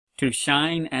to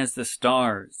shine as the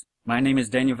stars. My name is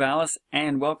Daniel Vallis,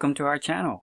 and welcome to our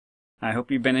channel. I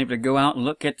hope you've been able to go out and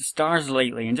look at the stars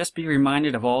lately and just be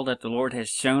reminded of all that the Lord has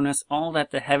shown us, all that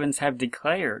the heavens have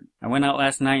declared. I went out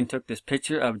last night and took this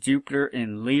picture of Jupiter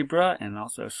in Libra and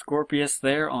also Scorpius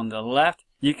there on the left.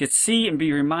 You could see and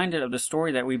be reminded of the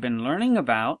story that we've been learning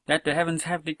about that the heavens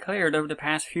have declared over the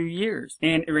past few years.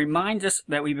 And it reminds us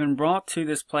that we've been brought to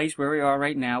this place where we are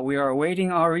right now. We are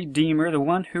awaiting our Redeemer, the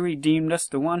one who redeemed us,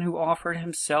 the one who offered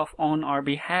himself on our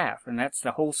behalf. And that's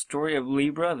the whole story of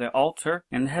Libra, the altar.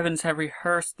 And the heavens have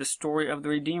rehearsed the story of the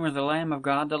Redeemer, the Lamb of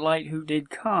God, the light who did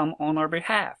come on our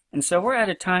behalf. And so we're at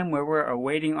a time where we're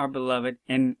awaiting our beloved,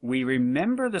 and we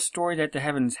remember the story that the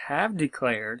heavens have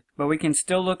declared, but we can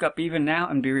still look up even now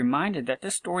and be reminded that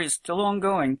this story is still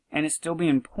ongoing, and it's still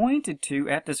being pointed to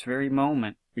at this very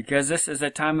moment. Because this is a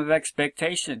time of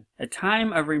expectation, a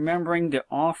time of remembering the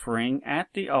offering at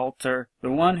the altar, the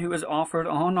one who is offered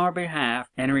on our behalf,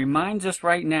 and it reminds us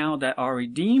right now that our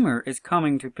Redeemer is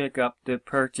coming to pick up the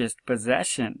purchased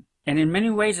possession. And in many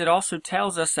ways it also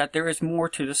tells us that there is more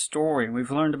to the story.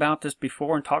 We've learned about this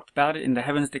before and talked about it in the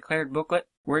Heavens Declared booklet.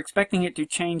 We're expecting it to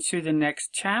change to the next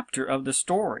chapter of the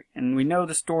story. And we know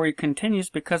the story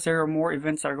continues because there are more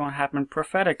events that are going to happen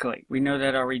prophetically. We know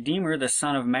that our Redeemer, the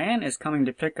Son of Man, is coming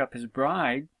to pick up his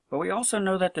bride. But we also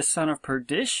know that the Son of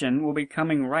Perdition will be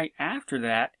coming right after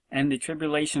that, and the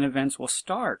tribulation events will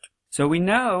start. So we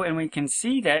know and we can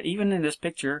see that even in this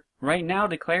picture, right now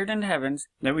declared in the heavens,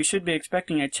 that we should be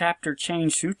expecting a chapter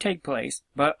change to take place,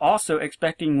 but also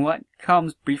expecting what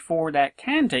comes before that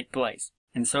can take place.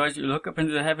 And so as you look up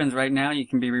into the heavens right now, you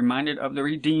can be reminded of the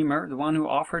Redeemer, the one who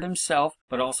offered himself,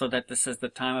 but also that this is the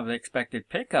time of the expected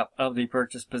pickup of the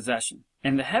purchased possession.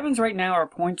 And the heavens right now are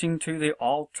pointing to the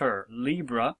altar,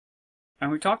 Libra.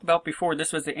 And we talked about before,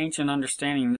 this was the ancient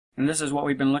understanding. And this is what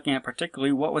we've been looking at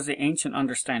particularly. What was the ancient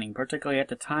understanding, particularly at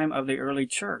the time of the early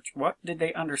church? What did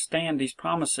they understand these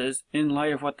promises in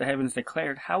light of what the heavens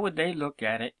declared? How would they look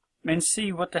at it and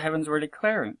see what the heavens were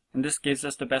declaring? And this gives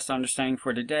us the best understanding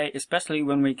for today, especially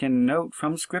when we can note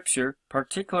from Scripture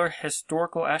particular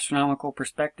historical astronomical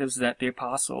perspectives that the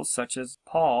apostles, such as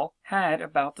Paul, had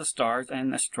about the stars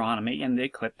and astronomy and the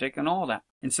ecliptic and all that.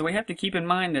 And so we have to keep in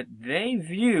mind that they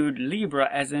viewed Libra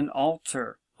as an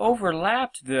altar.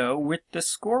 Overlapped, though, with the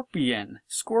scorpion,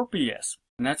 Scorpius.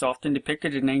 And that's often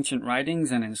depicted in ancient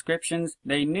writings and inscriptions.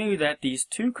 They knew that these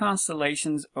two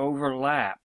constellations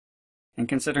overlap. And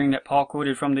considering that Paul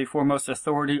quoted from the foremost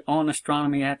authority on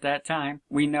astronomy at that time,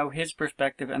 we know his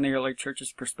perspective and the early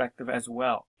church's perspective as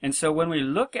well. And so when we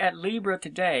look at Libra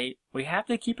today, we have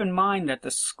to keep in mind that the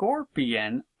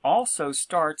scorpion also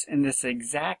starts in this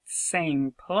exact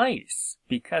same place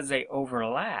because they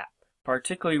overlap.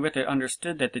 Particularly with it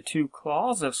understood that the two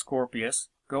claws of Scorpius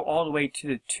go all the way to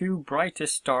the two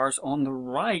brightest stars on the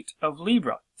right of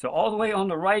Libra. So all the way on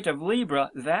the right of Libra,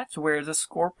 that's where the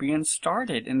scorpion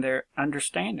started in their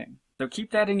understanding. So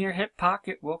keep that in your hip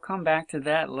pocket. We'll come back to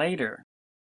that later.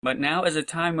 But now is a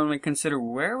time when we consider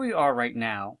where we are right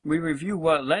now. We review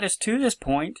what led us to this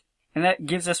point, and that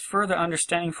gives us further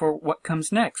understanding for what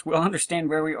comes next. We'll understand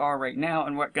where we are right now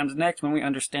and what comes next when we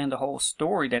understand the whole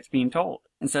story that's being told.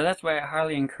 And so that's why I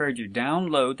highly encourage you,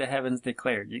 download the Heavens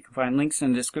Declared. You can find links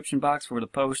in the description box for the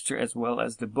poster as well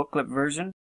as the booklet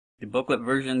version. The booklet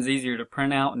version is easier to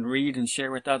print out and read and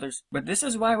share with others. But this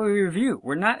is why we review.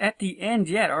 We're not at the end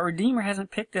yet. Our Redeemer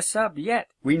hasn't picked us up yet.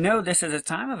 We know this is a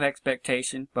time of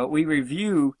expectation, but we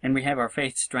review and we have our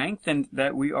faith strengthened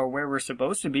that we are where we're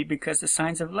supposed to be because the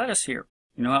signs have led us here.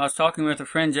 You know, I was talking with a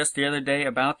friend just the other day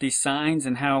about these signs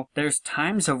and how there's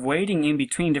times of waiting in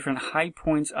between different high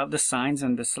points of the signs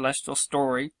and the celestial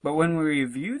story. But when we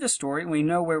review the story and we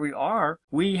know where we are,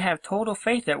 we have total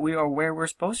faith that we are where we're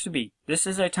supposed to be. This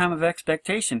is a time of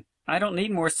expectation. I don't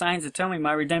need more signs to tell me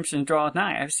my redemption draweth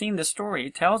nigh. I've seen the story.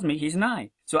 It tells me he's nigh.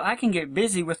 So I can get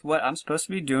busy with what I'm supposed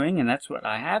to be doing, and that's what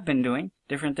I have been doing.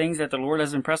 Different things that the Lord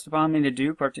has impressed upon me to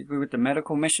do, particularly with the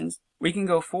medical missions. We can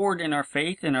go forward in our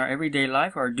faith, in our everyday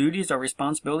life, our duties, our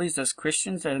responsibilities as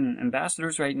Christians and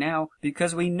ambassadors right now,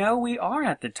 because we know we are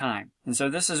at the time. And so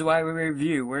this is why we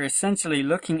review. We're essentially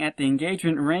looking at the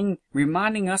engagement ring,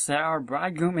 reminding us that our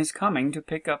bridegroom is coming to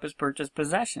pick up his purchased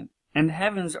possession. And the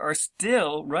heavens are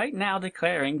still right now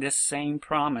declaring this same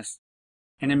promise.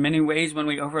 And in many ways, when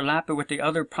we overlap it with the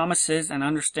other promises and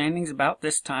understandings about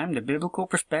this time, the biblical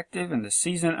perspective and the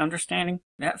season understanding,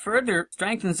 that further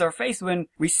strengthens our faith when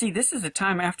we see this is the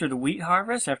time after the wheat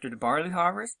harvest, after the barley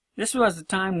harvest. This was the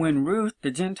time when Ruth,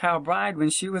 the Gentile bride, when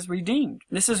she was redeemed.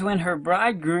 This is when her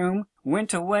bridegroom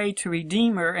went away to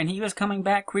redeem her, and he was coming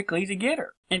back quickly to get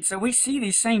her. And so we see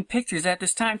these same pictures at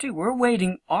this time too. We're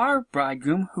waiting our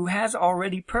bridegroom who has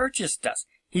already purchased us.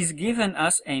 He's given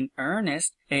us an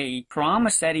earnest, a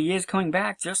promise that he is coming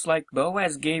back, just like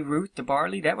Boaz gave Ruth the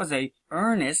barley. That was a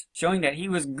earnest, showing that he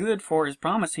was good for his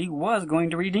promise. He was going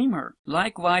to redeem her.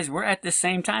 Likewise, we're at the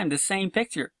same time, the same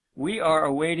picture. We are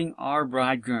awaiting our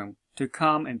bridegroom to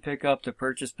come and pick up the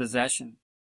purchased possession.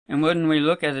 And when we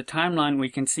look at the timeline, we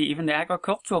can see even the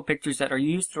agricultural pictures that are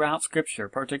used throughout Scripture,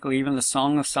 particularly even the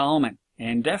Song of Solomon.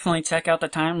 And definitely check out the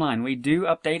timeline. We do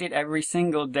update it every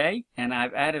single day, and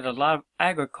I've added a lot of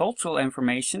agricultural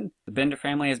information. The Bender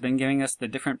family has been giving us the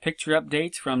different picture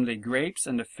updates from the grapes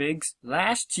and the figs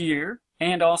last year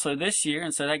and also this year,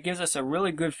 and so that gives us a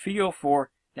really good feel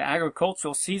for the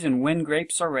agricultural season, when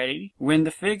grapes are ready, when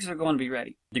the figs are going to be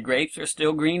ready. The grapes are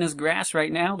still green as grass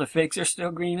right now. The figs are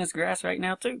still green as grass right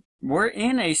now too. We're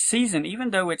in a season,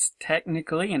 even though it's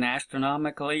technically and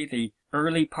astronomically the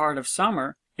early part of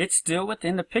summer, it's still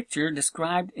within the picture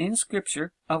described in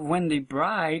Scripture of when the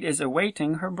bride is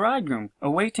awaiting her bridegroom,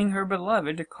 awaiting her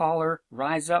beloved to call her,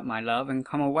 "Rise up, my love, and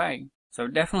come away." So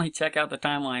definitely check out the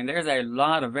timeline. There's a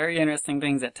lot of very interesting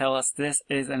things that tell us this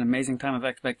is an amazing time of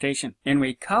expectation. And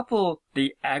we couple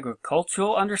the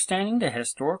agricultural understanding, the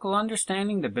historical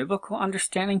understanding, the biblical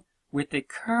understanding with the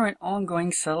current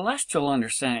ongoing celestial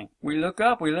understanding. We look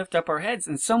up, we lift up our heads,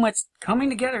 and so much coming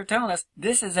together telling us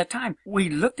this is a time. We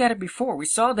looked at it before. We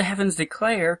saw the heavens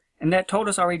declare, and that told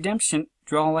us our redemption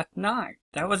draweth nigh.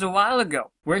 That was a while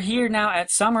ago. We're here now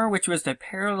at summer, which was the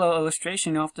parallel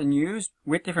illustration often used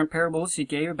with different parables he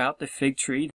gave about the fig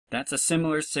tree. That's a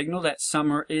similar signal that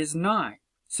summer is nigh.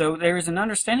 So there is an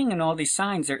understanding in all these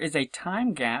signs. There is a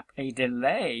time gap, a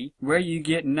delay, where you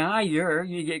get nigher,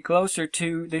 you get closer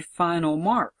to the final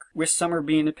mark, with summer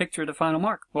being a picture of the final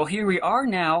mark. Well, here we are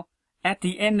now at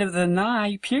the end of the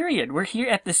nigh period. We're here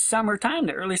at the summertime,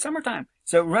 the early summertime.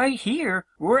 So right here,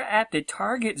 we're at the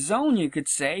target zone, you could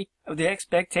say, of the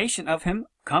expectation of him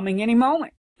coming any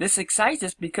moment. This excites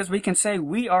us because we can say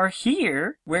we are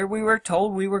here where we were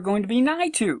told we were going to be nigh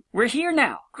to. We're here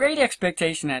now. Great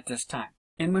expectation at this time.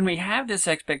 And when we have this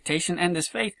expectation and this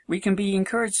faith, we can be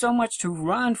encouraged so much to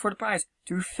run for the prize,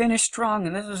 to finish strong,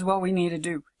 and this is what we need to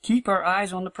do. Keep our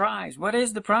eyes on the prize. What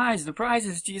is the prize? The prize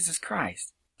is Jesus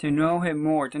Christ. To know him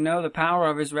more, to know the power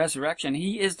of his resurrection.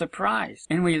 He is the prize.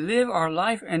 And we live our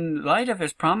life in light of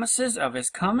his promises, of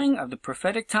his coming, of the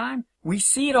prophetic time. We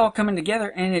see it all coming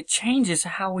together, and it changes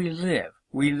how we live.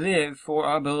 We live for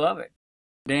our beloved.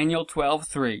 Daniel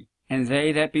 12:3. And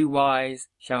they that be wise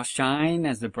shall shine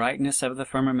as the brightness of the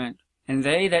firmament, and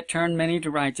they that turn many to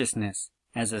righteousness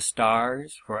as the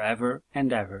stars forever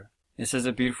and ever. This is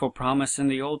a beautiful promise in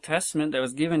the Old Testament that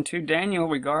was given to Daniel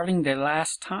regarding the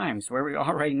last times, where we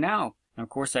are right now. And of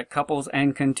course, that couples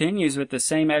and continues with the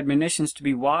same admonitions to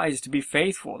be wise, to be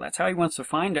faithful. That's how he wants to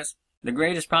find us. The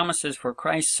greatest promises for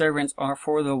Christ's servants are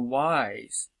for the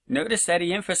wise. Notice that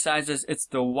he emphasizes it's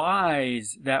the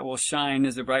wise that will shine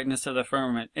as the brightness of the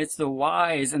firmament. It's the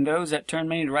wise and those that turn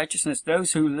many to righteousness,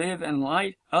 those who live in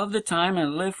light of the time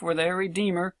and live for their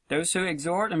Redeemer, those who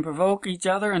exhort and provoke each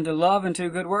other into love and to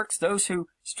good works, those who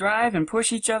strive and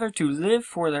push each other to live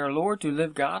for their Lord, to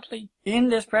live godly in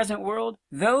this present world.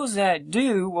 Those that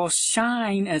do will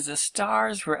shine as the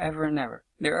stars forever and ever.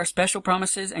 There are special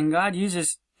promises, and God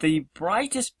uses the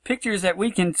brightest pictures that we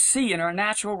can see in our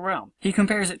natural realm. He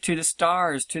compares it to the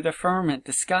stars, to the firmament,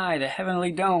 the sky, the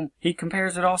heavenly dome. He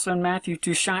compares it also in Matthew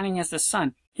to shining as the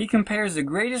sun. He compares the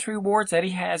greatest rewards that he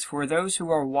has for those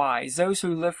who are wise, those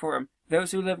who live for him,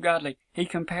 those who live godly. He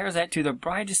compares that to the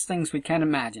brightest things we can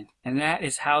imagine, and that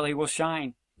is how they will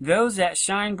shine. Those that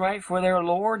shine bright for their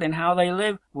Lord and how they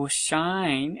live will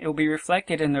shine. It will be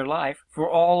reflected in their life for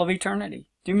all of eternity.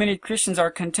 Too many Christians are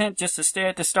content just to stay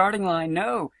at the starting line.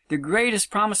 No, the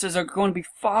greatest promises are going to be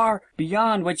far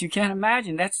beyond what you can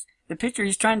imagine. That's the picture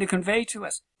he's trying to convey to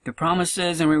us. The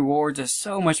promises and rewards are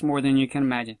so much more than you can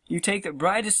imagine. You take the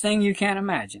brightest thing you can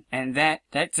imagine, and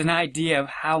that's an idea of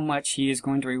how much he is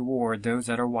going to reward those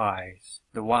that are wise.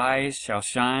 The wise shall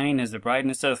shine as the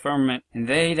brightness of the firmament, and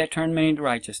they that turn many to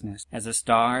righteousness as the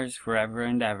stars forever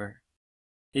and ever.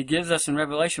 He gives us in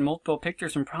Revelation multiple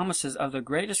pictures and promises of the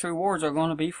greatest rewards are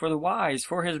going to be for the wise,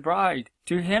 for his bride.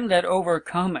 To him that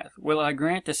overcometh will I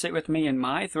grant to sit with me in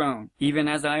my throne, even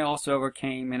as I also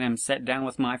overcame and am set down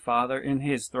with my Father in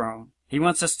his throne. He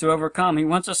wants us to overcome. He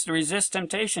wants us to resist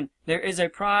temptation. There is a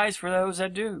prize for those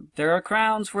that do. There are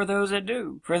crowns for those that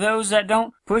do. For those that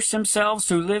don't push themselves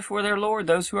to live for their Lord,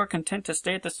 those who are content to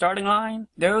stay at the starting line,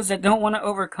 those that don't want to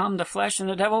overcome the flesh and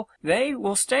the devil, they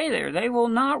will stay there. They will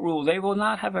not rule. They will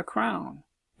not have a crown.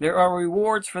 There are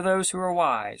rewards for those who are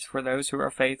wise, for those who are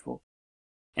faithful.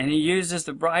 And he uses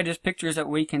the brightest pictures that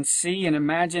we can see and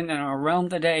imagine in our realm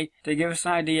today to give us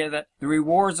an idea that the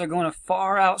rewards are going to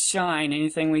far outshine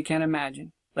anything we can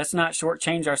imagine. Let's not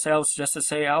shortchange ourselves just to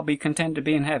say, I'll be content to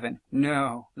be in heaven.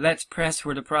 No, let's press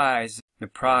for the prize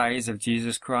of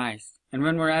Jesus Christ. And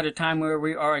when we're at a time where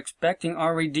we are expecting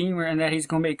our Redeemer and that he's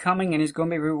going to be coming and he's going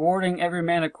to be rewarding every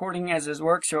man according as his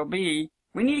work shall be,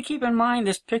 we need to keep in mind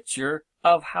this picture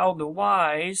of how the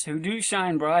wise who do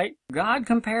shine bright, God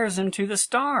compares them to the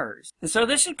stars. And so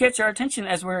this should catch our attention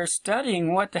as we're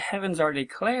studying what the heavens are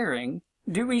declaring.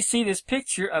 Do we see this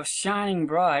picture of shining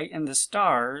bright in the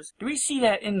stars? Do we see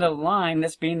that in the line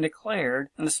that's being declared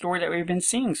in the story that we've been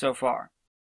seeing so far?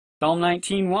 Psalm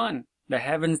 19:1, the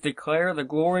heavens declare the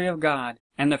glory of God,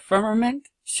 and the firmament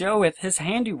showeth his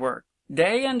handiwork.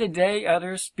 Day unto day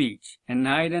uttereth speech, and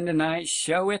night unto night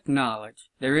showeth knowledge.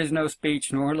 There is no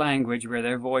speech nor language where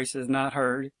their voice is not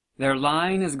heard. Their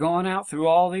line is gone out through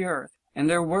all the earth, and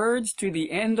their words to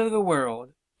the end of the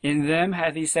world. In them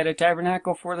hath he set a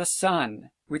tabernacle for the sun,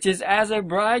 which is as a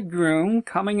bridegroom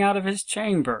coming out of his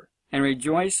chamber, and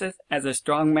rejoiceth as a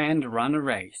strong man to run a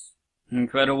race.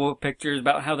 Incredible pictures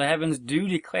about how the heavens do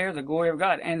declare the glory of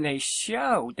God, and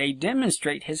they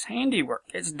demonstrate his handiwork.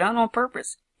 It's done on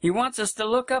purpose. He wants us to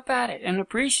look up at it and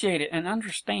appreciate it and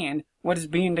understand what is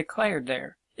being declared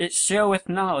there. It showeth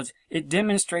knowledge. It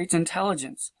demonstrates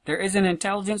intelligence. There is an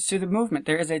intelligence to the movement.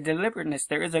 There is a deliberateness.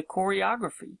 There is a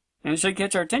choreography. And it should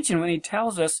catch our attention when he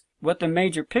tells us what the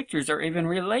major pictures are even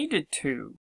related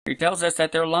to. He tells us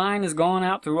that their line is gone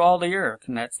out through all the earth,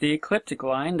 and that's the ecliptic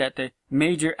line that the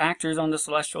major actors on the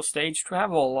celestial stage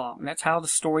travel along. That's how the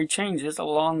story changes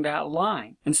along that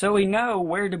line. And so we know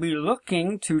where to be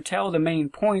looking to tell the main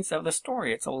points of the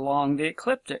story. It's along the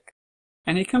ecliptic.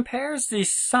 And he compares the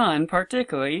sun,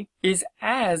 particularly, is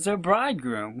as a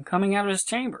bridegroom coming out of his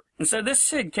chamber. And so this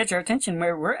should catch our attention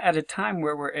where we're at a time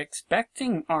where we're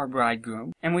expecting our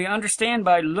bridegroom. And we understand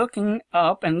by looking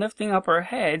up and lifting up our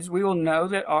heads, we will know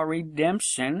that our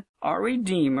redemption, our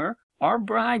Redeemer, our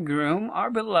bridegroom, our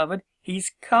beloved,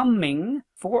 he's coming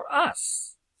for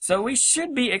us. So we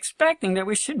should be expecting that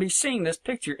we should be seeing this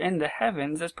picture in the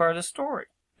heavens as part of the story,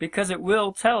 because it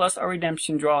will tell us our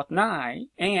redemption draweth nigh,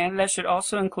 and that should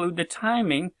also include the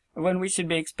timing of when we should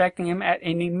be expecting him at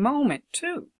any moment,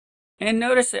 too. And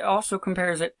notice it also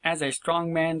compares it as a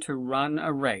strong man to run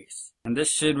a race. And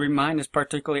this should remind us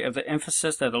particularly of the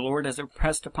emphasis that the Lord has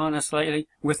impressed upon us lately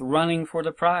with running for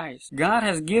the prize. God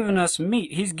has given us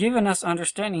meat. He's given us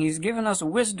understanding. He's given us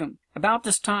wisdom about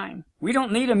this time. We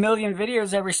don't need a million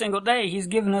videos every single day. He's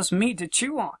given us meat to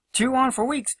chew on for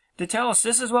weeks, to tell us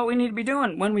this is what we need to be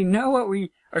doing. When we know what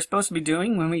we are supposed to be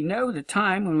doing, when we know the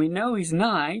time, when we know he's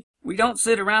nigh, we don't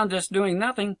sit around just doing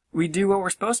nothing. We do what we're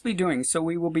supposed to be doing, so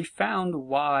we will be found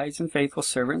wise and faithful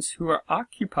servants who are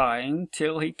occupying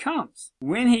till he comes.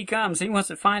 When he comes, he wants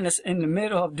to find us in the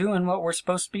middle of doing what we're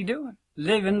supposed to be doing,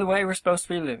 living the way we're supposed to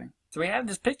be living. So we have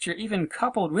this picture even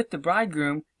coupled with the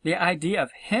bridegroom, the idea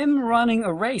of him running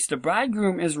a race. The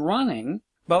bridegroom is running,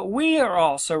 but we are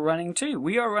also running too.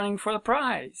 We are running for the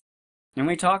prize. And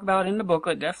we talk about in the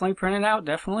booklet, definitely print it out,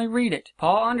 definitely read it.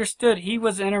 Paul understood he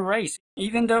was in a race.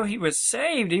 Even though he was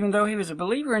saved, even though he was a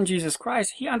believer in Jesus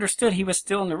Christ, he understood he was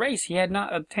still in the race. He had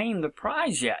not obtained the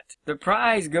prize yet. The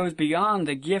prize goes beyond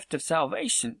the gift of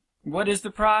salvation. What is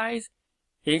the prize?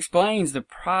 He explains the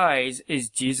prize is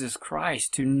Jesus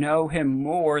Christ, to know him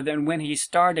more than when he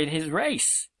started his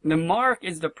race. The mark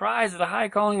is the prize of the high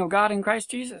calling of God in Christ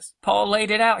Jesus. Paul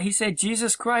laid it out. He said,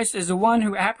 Jesus Christ is the one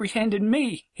who apprehended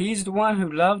me. He's the one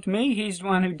who loved me. He's the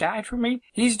one who died for me.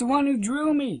 He's the one who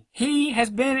drew me. He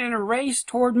has been in a race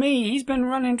toward me. He's been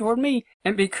running toward me.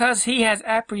 And because he has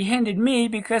apprehended me,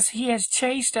 because he has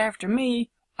chased after me,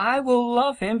 I will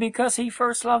love him because he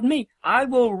first loved me. I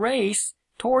will race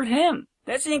toward him.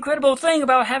 That's the incredible thing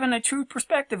about having a true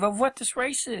perspective of what this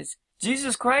race is.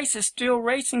 Jesus Christ is still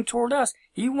racing toward us.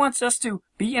 He wants us to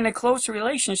be in a closer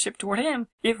relationship toward him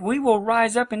if we will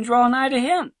rise up and draw nigh to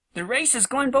him. The race is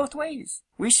going both ways.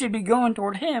 We should be going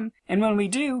toward him, and when we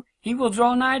do, he will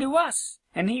draw nigh to us.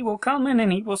 And he will come in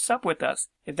and he will sup with us,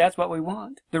 if that's what we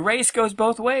want. The race goes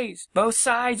both ways. Both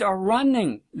sides are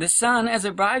running. The son, as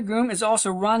a bridegroom, is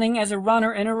also running as a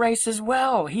runner in a race as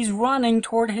well. He's running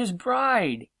toward his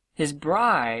bride. His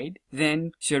bride,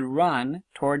 then, should run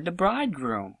toward the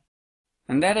bridegroom.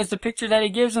 And that is the picture that he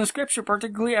gives in Scripture,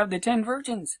 particularly of the 10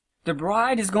 virgins. The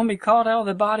bride is going to be called out of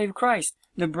the body of Christ.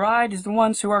 The bride is the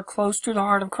ones who are close to the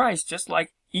heart of Christ, just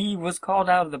like Eve was called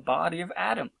out of the body of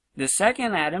Adam. The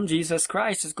second Adam, Jesus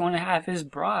Christ, is going to have his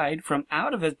bride from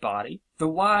out of his body, the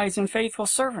wise and faithful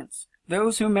servants,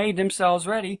 those who made themselves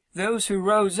ready, those who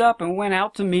rose up and went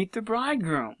out to meet the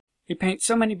bridegroom. He paints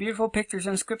so many beautiful pictures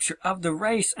in Scripture of the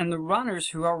race and the runners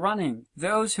who are running,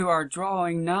 those who are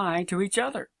drawing nigh to each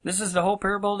other. This is the whole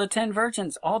parable of the 10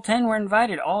 virgins. All 10 were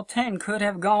invited. All 10 could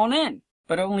have gone in,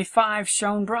 but only 5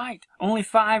 shone bright. Only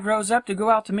 5 rose up to go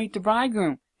out to meet the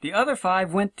bridegroom. The other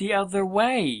 5 went the other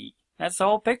way. That's the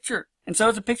whole picture. And so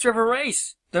it's a picture of a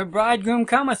race. The bridegroom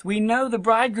cometh. We know the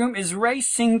bridegroom is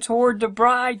racing toward the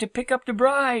bride to pick up the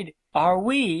bride. Are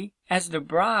we, as the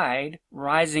bride,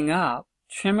 rising up,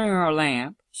 trimming our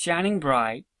lamp, shining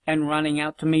bright, and running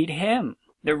out to meet him?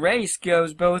 The race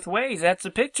goes both ways. That's the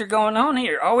picture going on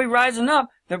here. Are we rising up?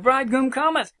 The bridegroom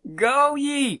cometh. Go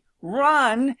ye,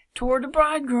 run toward the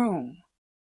bridegroom.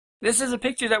 This is a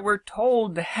picture that we're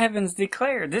told the heavens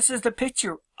declare. This is the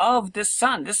picture of the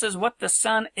Son. This is what the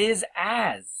Son is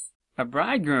as. A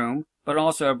bridegroom, but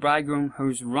also a bridegroom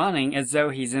who's running as though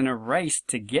he's in a race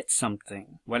to get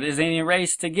something. What is any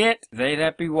race to get? They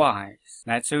that be wise.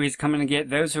 That's who he's coming to get.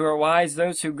 Those who are wise,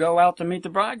 those who go out to meet the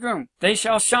bridegroom. They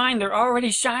shall shine. They're already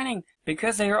shining.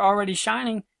 Because they are already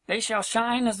shining, they shall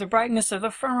shine as the brightness of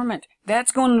the firmament.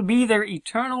 That's going to be their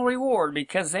eternal reward,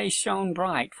 because they shone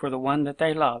bright for the one that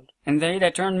they loved. And they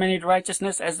that turn many to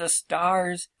righteousness as the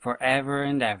stars forever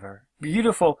and ever.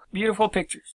 Beautiful, beautiful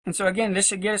pictures. And so again, this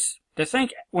should get us to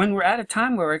think, when we're at a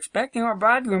time where we're expecting our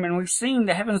bridegroom and we've seen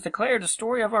the heavens declare the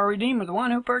story of our Redeemer, the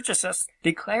one who purchased us,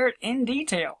 declare it in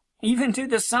detail, even to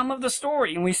the sum of the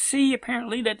story, and we see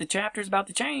apparently that the chapter is about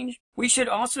to change, we should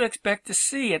also expect to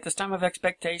see at this time of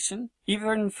expectation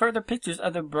even further pictures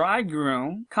of the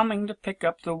bridegroom coming to pick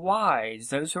up the wise,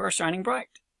 those who are shining bright.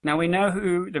 Now we know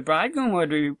who the bridegroom would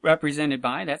be represented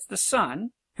by. That's the Son,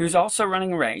 who's also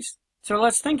running a race. So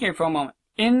let's think here for a moment.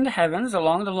 In the heavens,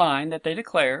 along the line that they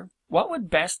declare, what would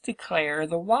best declare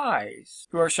the wise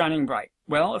who are shining bright?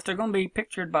 Well, if they're going to be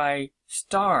pictured by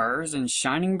stars and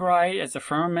shining bright as the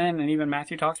firmament, and even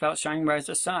Matthew talks about shining bright as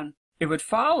the sun, it would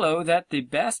follow that the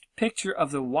best picture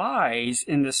of the wise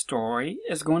in the story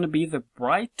is going to be the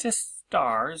brightest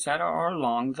stars that are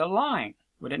along the line.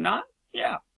 Would it not?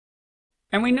 Yeah.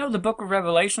 And we know the book of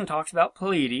Revelation talks about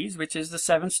Pleiades, which is the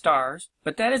 7 stars,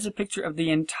 but that is a picture of the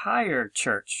entire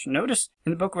church. Notice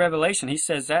in the book of Revelation, he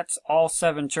says that's all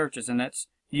 7 churches, and that's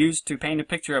used to paint a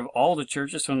picture of all the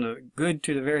churches from the good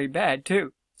to the very bad,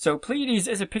 too. So Pleiades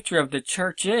is a picture of the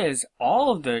churches, all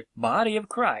of the body of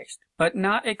Christ, but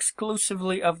not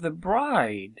exclusively of the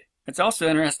bride. It's also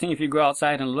interesting if you go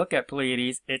outside and look at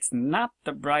Pleiades, it's not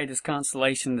the brightest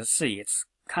constellation to see. It's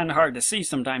kind of hard to see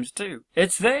sometimes too.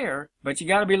 It's there, but you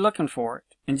got to be looking for it.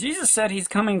 And Jesus said he's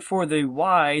coming for the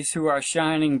wise who are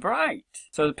shining bright.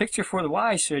 So the picture for the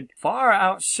wise should far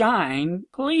outshine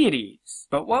Pleiades.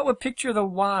 But what would picture the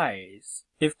wise?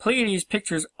 If Pleiades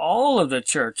pictures all of the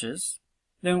churches,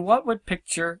 then what would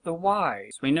picture the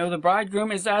wise? We know the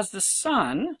bridegroom is as the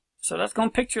sun, so that's going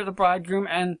to picture the bridegroom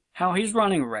and how he's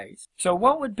running a race. So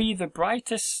what would be the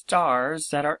brightest stars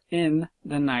that are in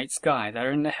the night sky, that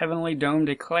are in the heavenly dome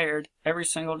declared every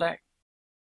single day?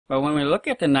 Well, when we look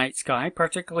at the night sky,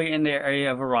 particularly in the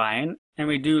area of Orion, and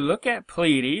we do look at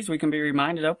Pleiades, we can be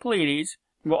reminded of Pleiades,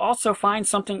 we'll also find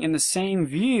something in the same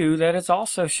view that is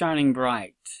also shining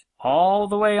bright. All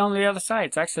the way on the other side.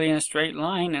 It's actually in a straight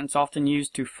line, and it's often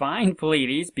used to find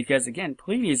Pleiades because, again,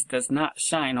 Pleiades does not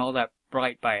shine all that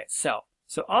bright by itself.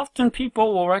 So often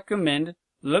people will recommend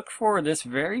look for this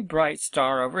very bright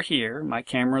star over here. My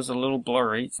camera's a little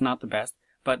blurry, it's not the best,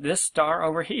 but this star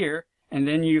over here, and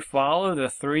then you follow the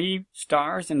 3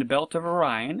 stars in the belt of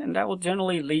Orion, and that will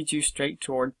generally lead you straight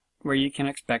toward where you can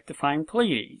expect to find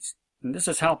Pleiades. And this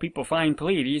is how people find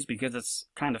Pleiades, because it's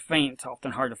kind of faint, it's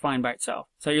often hard to find by itself.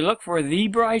 So you look for the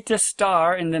brightest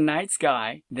star in the night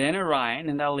sky, then Orion,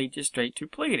 and that'll lead you straight to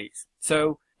Pleiades.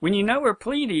 So when you know where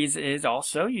Pleiades is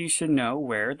also, you should know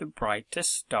where the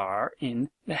brightest star in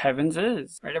the heavens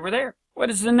is. Right over there. What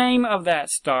is the name of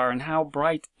that star, and how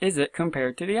bright is it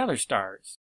compared to the other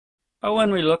stars? Well,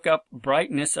 when we look up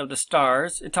brightness of the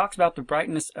stars, it talks about the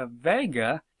brightness of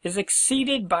Vega is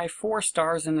exceeded by 4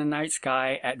 stars in the night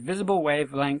sky at visible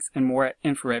wavelengths and more at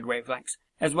infrared wavelengths,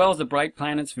 as well as the bright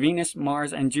planets Venus,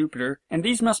 Mars, and Jupiter, and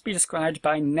these must be described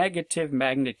by negative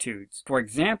magnitudes. For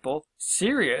example,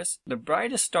 Sirius, the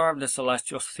brightest star of the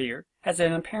celestial sphere, has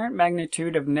an apparent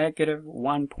magnitude of negative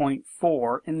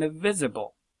 1.4 in the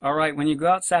visible. Alright, when you go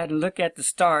outside and look at the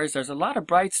stars, there's a lot of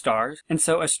bright stars, and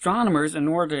so astronomers, in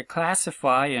order to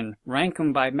classify and rank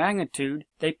them by magnitude,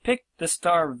 they picked the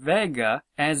star Vega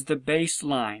as the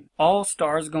baseline. All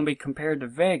stars are going to be compared to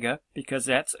Vega because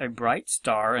that's a bright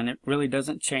star and it really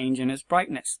doesn't change in its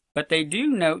brightness. But they do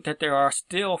note that there are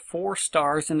still 4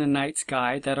 stars in the night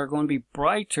sky that are going to be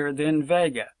brighter than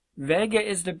Vega. Vega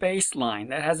is the baseline.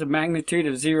 That has a magnitude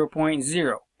of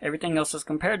 0.0. Everything else is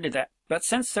compared to that. But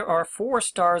since there are 4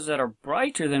 stars that are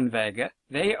brighter than Vega,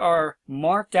 they are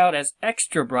marked out as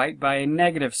extra bright by a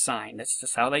negative sign. That's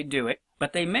just how they do it.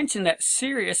 But they mention that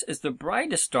Sirius is the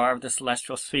brightest star of the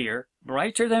celestial sphere,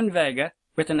 brighter than Vega,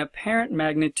 with an apparent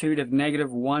magnitude of negative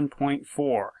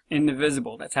 1.4 in the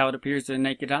visible. That's how it appears to the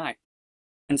naked eye.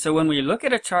 And so when we look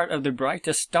at a chart of the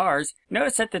brightest stars,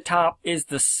 notice at the top is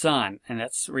the sun, and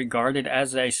that's regarded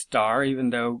as a star, even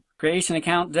though creation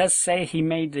account does say he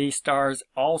made these stars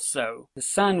also. The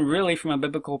sun really, from a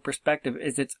biblical perspective,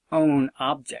 is its own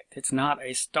object. It's not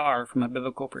a star from a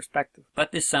biblical perspective.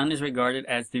 But the sun is regarded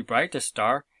as the brightest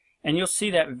star, and you'll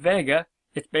see that Vega,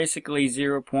 it's basically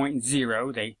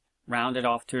 0.0. They round it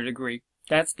off to a degree.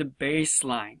 That's the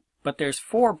baseline. But there's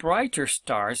 4 brighter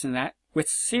stars in that, with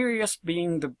Sirius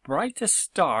being the brightest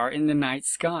star in the night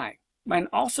sky. And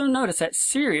also notice that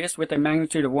Sirius, with a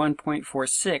magnitude of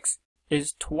 1.46,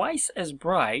 is twice as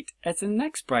bright as the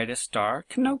next brightest star,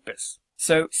 Canopus.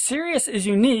 So Sirius is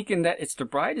unique in that it's the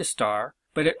brightest star,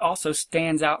 but it also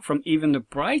stands out from even the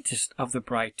brightest of the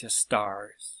brightest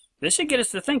stars. This should get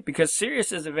us to think, because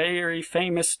Sirius is a very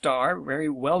famous star, very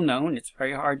well known. It's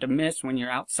very hard to miss when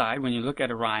you're outside, when you look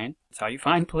at Orion. That's how you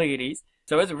find Pleiades.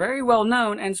 So it's very well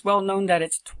known, and it's well known that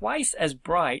it's twice as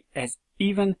bright as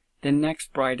even the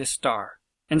next brightest star.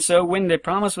 And so when the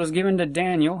promise was given to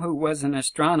Daniel, who was an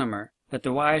astronomer, that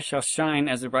the wise shall shine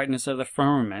as the brightness of the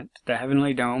firmament, the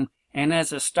heavenly dome, and as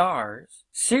the stars,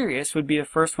 Sirius would be the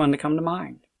first one to come to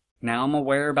mind. Now I'm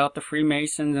aware about the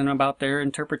Freemasons and about their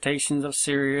interpretations of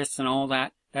Sirius and all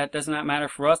that. That does not matter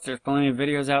for us. There's plenty of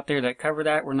videos out there that cover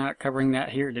that. We're not covering that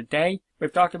here today.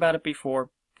 We've talked about it before.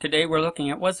 Today we're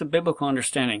looking at what's the biblical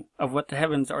understanding of what the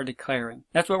heavens are declaring.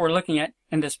 That's what we're looking at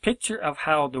in this picture of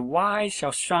how the wise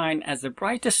shall shine as the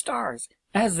brightest stars,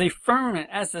 as the firmament,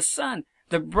 as the sun,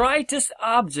 the brightest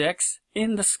objects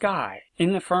in the sky,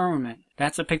 in the firmament.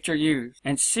 That's a picture used.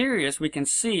 And Sirius we can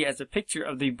see as a picture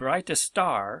of the brightest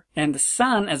star, and the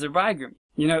sun as a bridegroom.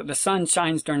 You know, the sun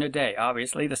shines during the day.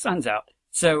 Obviously, the sun's out.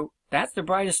 So that's the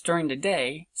brightest during the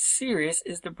day. Sirius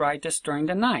is the brightest during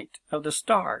the night of the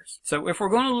stars. So if we're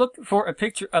going to look for a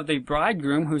picture of the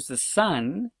bridegroom, who's the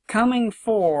sun, coming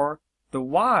for the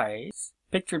wise,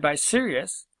 pictured by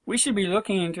Sirius, we should be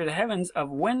looking into the heavens of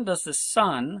when does the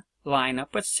sun line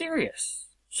up with Sirius.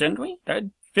 Shouldn't we?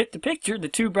 That'd fit the picture, the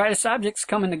 2 brightest objects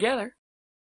coming together.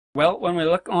 Well, when we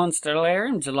look on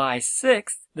Stellarium, July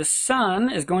 6th, the sun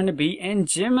is going to be in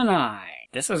Gemini.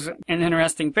 This is an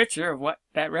interesting picture of what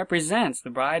that represents, the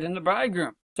bride and the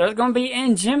bridegroom. So it's going to be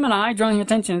in Gemini, drawing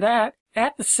attention to that.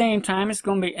 At the same time, it's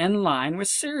going to be in line with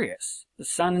Sirius. The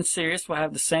sun and Sirius will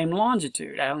have the same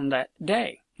longitude on that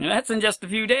day. And that's in just a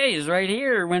few days right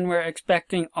here when we're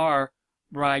expecting our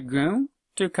bridegroom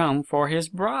to come for his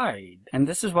bride. And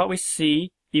this is what we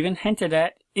see even hinted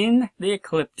at in the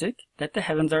ecliptic that the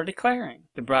heavens are declaring.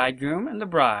 The bridegroom and the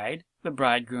bride, the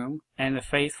bridegroom and the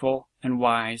faithful and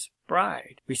wise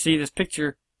bride. We see this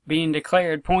picture being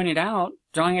declared, pointed out,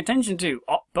 drawing attention to,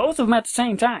 both of them at the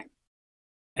same time.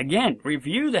 Again,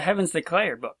 review the Heavens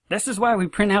Declared book. This is why we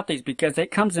print out these, because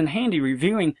it comes in handy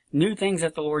reviewing new things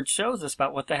that the Lord shows us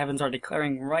about what the heavens are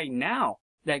declaring right now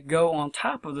that go on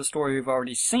top of the story we've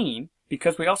already seen,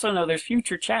 because we also know there's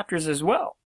future chapters as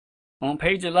well. On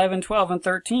page 11, 12, and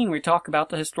 13, we talk about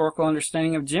the historical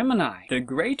understanding of Gemini. The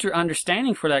greater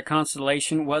understanding for that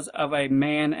constellation was of a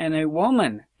man and a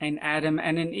woman, an Adam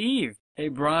and an Eve, a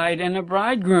bride and a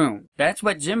bridegroom. That's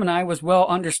what Gemini was well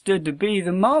understood to be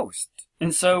the most.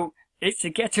 And so it's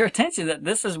to get your attention that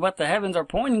this is what the heavens are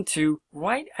pointing to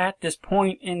right at this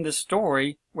point in the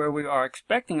story where we are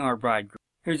expecting our bridegroom,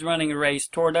 who's running a race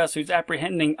toward us, who's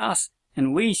apprehending us,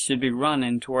 and we should be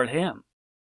running toward him.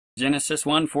 Genesis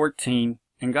 1:14,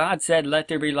 And God said, Let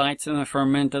there be lights in the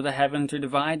firmament of the heaven to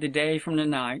divide the day from the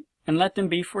night, and let them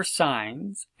be for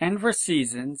signs, and for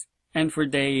seasons, and for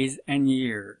days and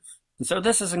years. And so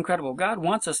this is incredible. God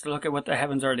wants us to look at what the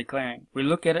heavens are declaring. We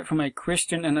look at it from a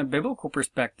Christian and a biblical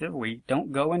perspective. We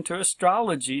don't go into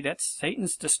astrology. That's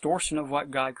Satan's distortion of what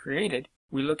God created.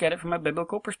 We look at it from a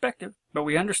biblical perspective, but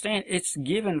we understand it's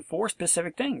given for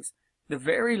specific things. The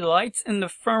very lights in the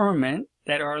firmament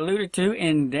that are alluded to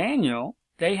in Daniel,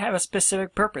 they have a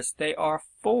specific purpose. They are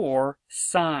for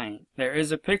sign. There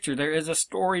is a picture. There is a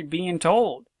story being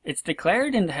told. It's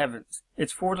declared in the heavens.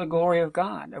 It's for the glory of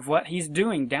God, of what He's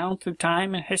doing down through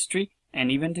time and history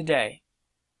and even today.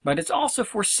 But it's also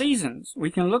for seasons. We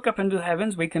can look up into the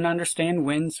heavens. We can understand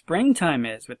when springtime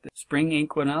is, with the spring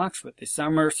equinox, with the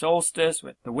summer solstice,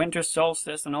 with the winter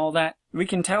solstice and all that. We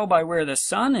can tell by where the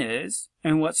sun is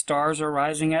and what stars are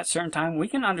rising at certain time. We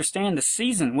can understand the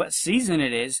season, what season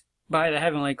it is, by the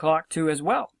heavenly clock too as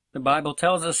well. The Bible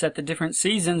tells us that the different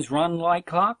seasons run like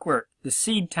clockwork. The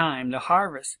seed time, the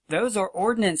harvest, those are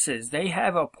ordinances. They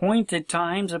have appointed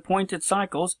times, appointed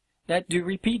cycles that do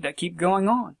repeat, that keep going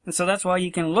on. And so that's why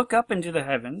you can look up into the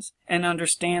heavens and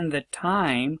understand the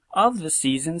time of the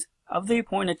seasons, of the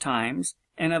appointed times,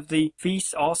 and of the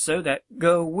feasts also that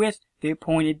go with the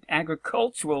appointed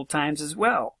agricultural times as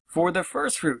well, for the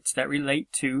first fruits that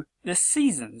relate to the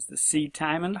seasons, the seed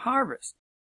time and the harvest.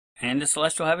 And the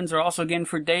celestial heavens are also again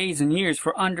for days and years,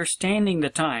 for understanding the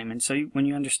time. And so when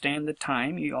you understand the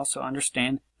time, you also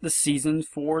understand the seasons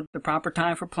for the proper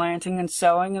time for planting and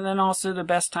sowing, and then also the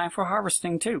best time for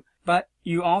harvesting too. But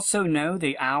you also know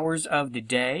the hours of the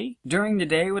day. During the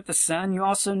day with the sun, you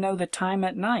also know the time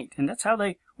at night. And that's how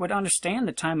they would understand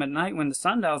the time at night when the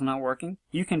sundial's not working.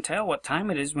 You can tell what time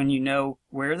it is when you know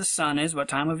where the sun is, what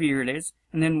time of year it is,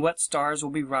 and then what stars will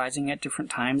be rising at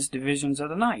different times, divisions of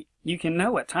the night. You can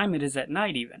know what time it is at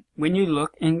night even, when you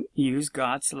look and use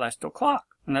God's celestial clock.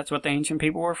 And that's what the ancient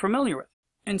people were familiar with.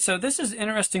 And so this is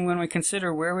interesting when we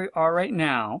consider where we are right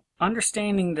now,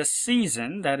 understanding the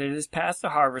season, that it is past the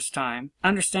harvest time,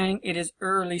 understanding it is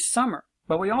early summer.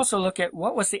 But we also look at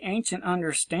what was the ancient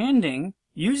understanding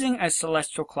using a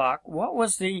celestial clock. What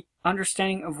was the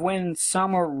understanding of when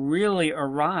summer really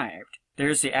arrived?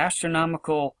 There's the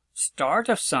astronomical start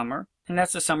of summer, and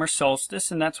that's the summer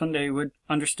solstice, and that's when they would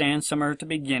understand summer at the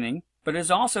beginning. But it's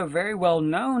also very well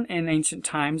known in ancient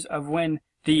times of when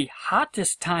the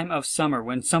hottest time of summer,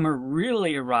 when summer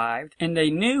really arrived, and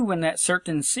they knew when that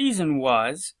certain season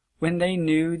was, when they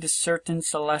knew the certain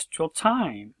celestial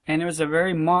time. And it was a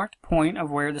very marked point of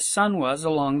where the sun was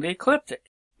along the ecliptic.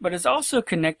 But it's also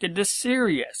connected to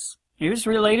Sirius. It was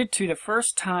related to the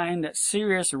first time that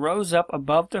Sirius rose up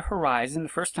above the horizon, the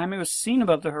first time it was seen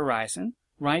above the horizon,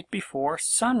 right before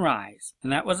sunrise.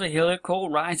 And that was a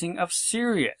heliacal rising of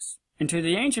Sirius. And to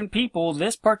the ancient people,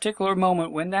 this particular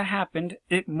moment when that happened,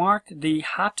 it marked the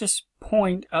hottest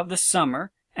point of the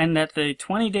summer, and that the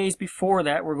 20 days before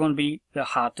that were going to be the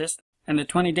hottest, and the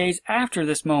 20 days after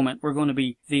this moment were going to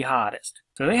be the hottest.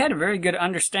 So they had a very good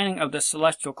understanding of the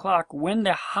celestial clock when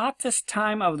the hottest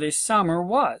time of the summer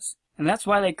was. And that's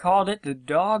why they called it the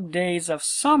dog days of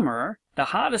summer, the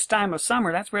hottest time of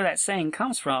summer. That's where that saying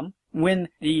comes from, when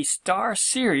the star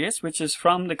Sirius, which is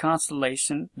from the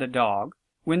constellation the dog,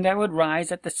 when that would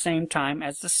rise at the same time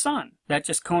as the sun. That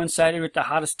just coincided with the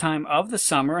hottest time of the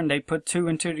summer, and they put two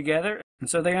and two together, and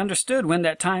so they understood when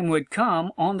that time would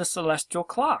come on the celestial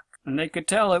clock, and they could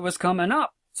tell it was coming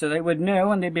up. So they would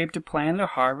know, and they'd be able to plan their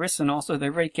harvest and also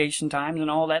their vacation times and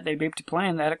all that. They'd be able to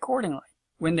plan that accordingly.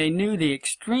 When they knew the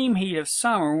extreme heat of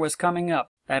summer was coming up,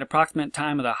 that approximate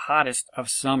time of the hottest of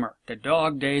summer, the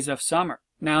dog days of summer.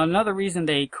 Now, another reason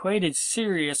they equated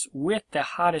Sirius with the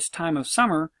hottest time of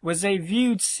summer was they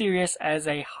viewed Sirius as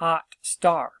a hot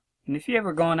star. And if you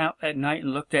ever gone out at night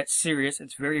and looked at Sirius,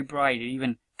 it's very bright. It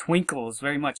even twinkles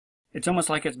very much. It's almost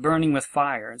like it's burning with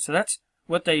fire. And so that's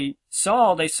what they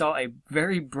saw. They saw a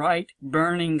very bright,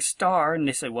 burning star, and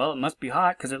they said, well, it must be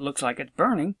hot because it looks like it's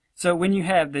burning. So when you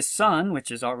have the sun, which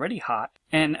is already hot,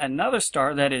 and another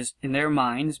star that is, in their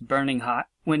minds, burning hot,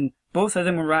 when both of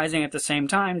them were rising at the same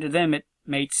time, to them it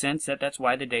made sense that that's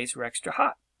why the days were extra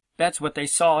hot. That's what they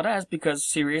saw it as, because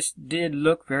Sirius did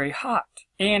look very hot.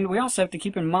 And we also have to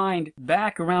keep in mind,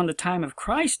 back around the time of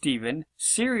Christ even,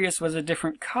 Sirius was a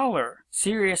different color.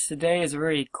 Sirius today is a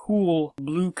very cool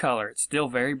blue color. It's still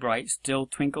very bright, still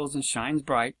twinkles and shines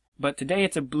bright, but today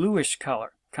it's a bluish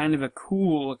color, kind of a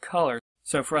cool color.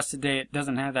 So for us today, it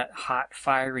doesn't have that hot,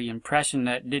 fiery impression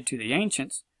that it did to the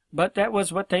ancients. But that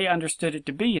was what they understood it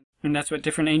to be. And that's what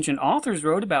different ancient authors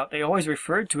wrote about. They always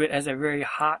referred to it as a very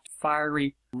hot,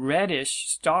 fiery, reddish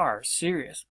star,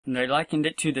 Sirius. And they likened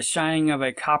it to the shining of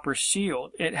a copper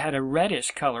shield. It had a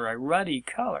reddish color, a ruddy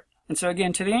color. And so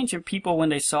again, to the ancient people, when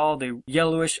they saw the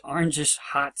yellowish, orangish,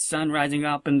 hot sun rising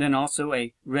up, and then also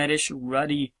a reddish,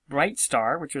 ruddy, bright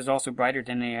star, which was also brighter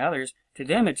than any others, to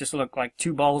them it just looked like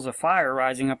two balls of fire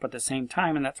rising up at the same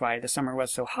time, and that's why the summer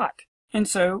was so hot. And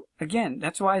so, again,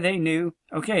 that's why they knew,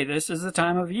 okay, this is the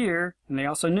time of year, and they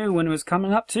also knew when it was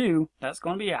coming up too, that's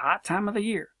going to be a hot time of the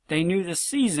year. They knew the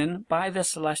season by the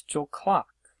celestial clock.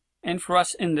 And for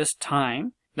us in this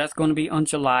time, that's going to be on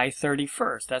July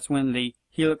 31st. That's when the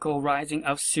heliacal rising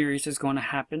of Sirius is going to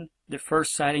happen, the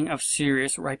first sighting of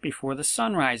Sirius right before the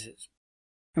sun rises.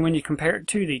 And when you compare it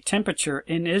to the temperature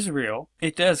in Israel,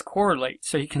 it does correlate.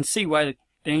 So you can see why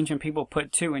the ancient people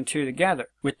put 2 and 2 together.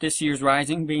 With this year's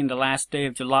rising being the last day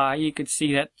of July, you could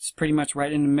see that's pretty much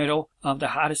right in the middle of the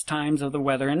hottest times of the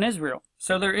weather in Israel.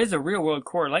 So there is a real-world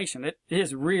correlation. It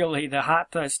is really the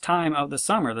hottest time of the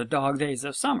summer, the dog days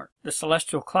of summer. The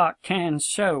celestial clock can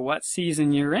show what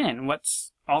season you're in,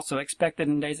 what's also expected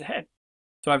in days ahead.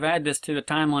 So I've added this to the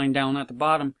timeline down at the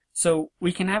bottom, so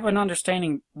we can have an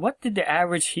understanding, what did the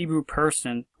average Hebrew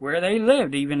person, where they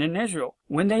lived, even in Israel,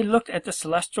 when they looked at the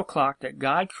celestial clock that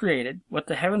God created, what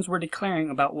the heavens were declaring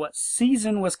about what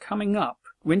season was coming up.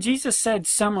 When Jesus said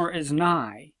summer is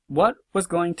nigh, what was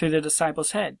going through the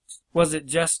disciples' heads? Was it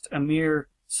just a mere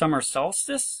summer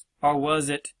solstice? Or was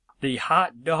it the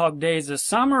hot dog days of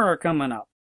summer are coming up?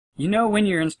 You know, when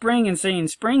you're in spring and seeing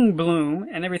spring bloom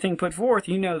and everything put forth,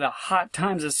 you know the hot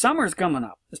times of summer is coming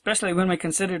up. Especially when we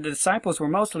consider the disciples were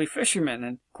mostly fishermen,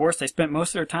 and of course they spent most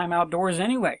of their time outdoors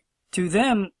anyway. To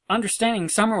them, understanding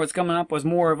summer was coming up was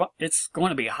more of, it's going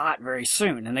to be hot very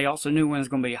soon, and they also knew when it's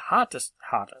going to be hottest.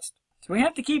 So we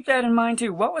have to keep that in mind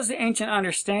too. What was the ancient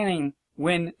understanding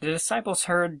when the disciples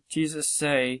heard Jesus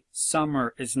say,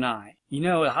 summer is nigh? You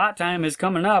know, the hot time is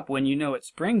coming up when you know it's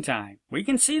springtime. We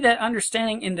can see that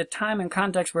understanding in the time and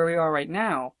context where we are right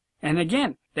now. And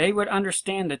again, they would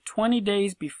understand the 20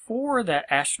 days before that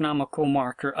astronomical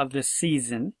marker of the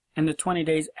season, and the 20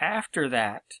 days after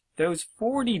that. Those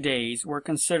 40 days were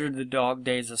considered the dog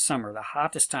days of summer, the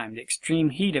hottest time, the extreme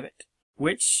heat of it,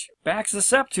 which backs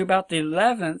us up to about the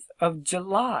 11th of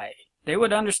July. They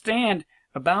would understand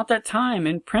about that time,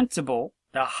 in principle,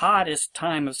 the hottest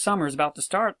time of summer is about to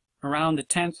start around the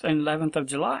 10th and 11th of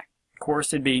July. Of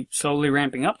course, it'd be slowly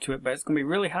ramping up to it, but it's going to be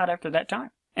really hot after that time.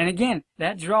 And again,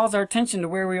 that draws our attention to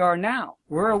where we are now.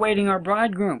 We're awaiting our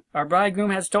bridegroom. Our bridegroom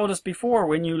has told us before,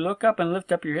 when you look up and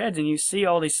lift up your heads and you see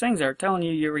all these things that are telling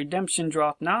you your redemption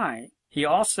draweth nigh. He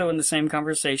also, in the same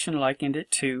conversation, likened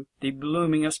it to the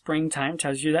blooming of springtime,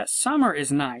 tells you that summer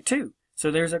is nigh too.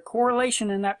 So there's a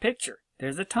correlation in that picture.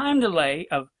 There's a time delay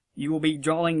of you will be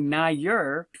drawing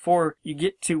nigher before you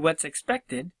get to what's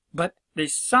expected, but the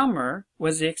summer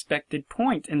was the expected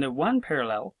point in the one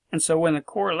parallel, and so in the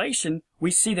correlation,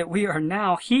 we see that we are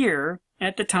now here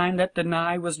at the time that the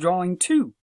nigh was drawing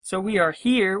to. So we are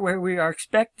here where we are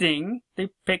expecting the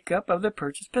pickup of the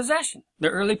purchased possession. The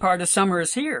early part of summer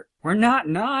is here. We're not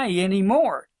nigh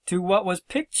anymore to what was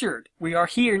pictured. We are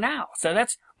here now. So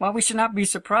that's why we should not be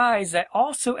surprised that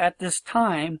also at this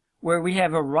time where we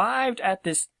have arrived at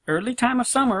this early time of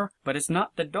summer, but it's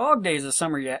not the dog days of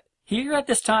summer yet. Here at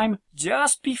this time,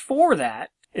 just before that,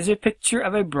 is a picture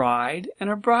of a bride and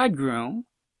a bridegroom,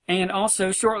 and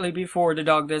also shortly before the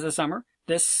dog days of summer,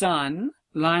 the sun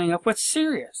lining up with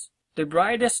Sirius, the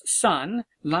brightest sun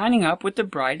lining up with the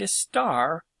brightest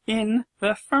star in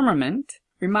the firmament,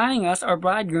 reminding us our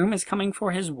bridegroom is coming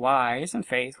for his wise and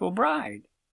faithful bride.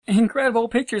 Incredible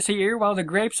pictures here. While the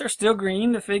grapes are still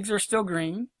green, the figs are still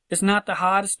green. It's not the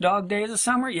hottest dog days of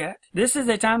summer yet. This is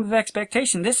a time of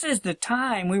expectation. This is the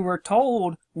time we were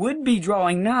told would be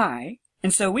drawing nigh,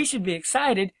 and so we should be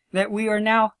excited that we are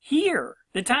now here.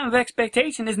 The time of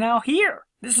expectation is now here.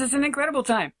 This is an incredible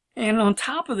time. And on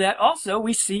top of that, also,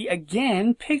 we see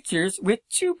again pictures with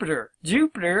Jupiter.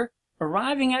 Jupiter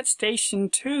arriving at Station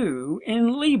 2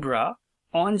 in Libra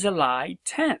on July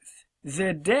 10th,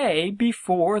 the day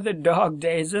before the dog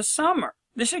days of summer.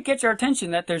 This should get your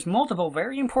attention that there's multiple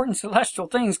very important celestial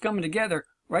things coming together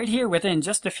right here within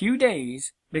just a few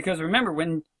days. Because remember,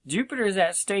 when Jupiter is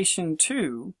at Station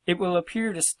 2, it will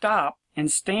appear to stop and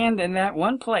stand in that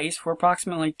one place for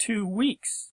approximately 2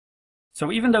 weeks.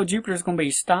 So even though Jupiter is going to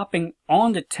be stopping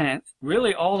on the 10th,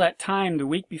 really all that time, the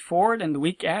week before it and the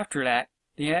week after that,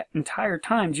 the entire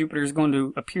time Jupiter is going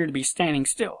to appear to be standing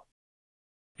still.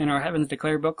 In our Heavens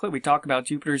Declare booklet, we talk about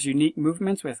Jupiter's unique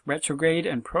movements with retrograde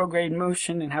and prograde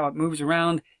motion and how it moves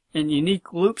around in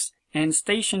unique loops. And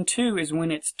Station 2 is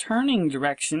when it's turning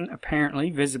direction,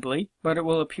 apparently, visibly, but it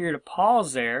will appear to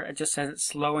pause there. It just says it's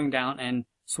slowing down and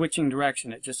switching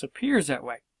direction. It just appears that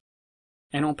way.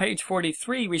 And on page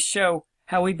 43, we show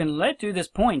how we've been led to this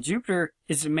point. Jupiter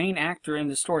is the main actor in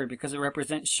the story because it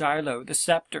represents Shiloh, the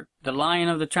scepter, the lion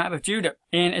of the tribe of Judah.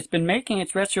 And it's been making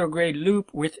its retrograde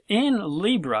loop within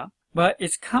Libra, but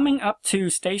it's coming up to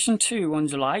Station 2 on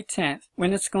July 10th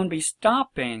when it's going to be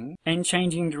stopping and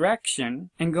changing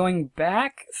direction and going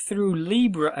back through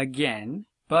Libra again.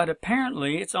 But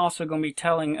apparently it's also going to be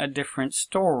telling a different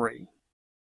story.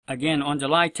 Again, on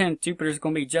July 10th, Jupiter is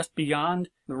going to be just beyond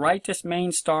the rightest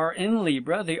main star in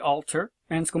Libra, the Altar,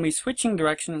 and it's going to be switching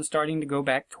direction and starting to go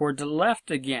back toward the left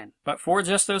again. But for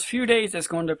just those few days, it's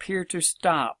going to appear to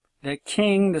stop. The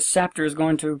king, the scepter, is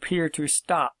going to appear to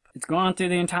stop. It's gone through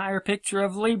the entire picture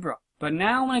of Libra. But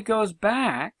now when it goes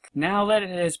back, now that it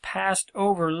has passed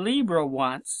over Libra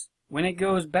once, when it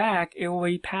goes back, it will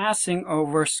be passing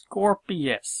over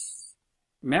Scorpius.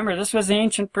 Remember, this was the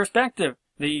ancient perspective.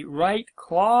 The right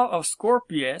claw of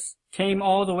Scorpius came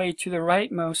all the way to the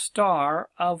rightmost star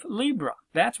of Libra.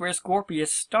 That's where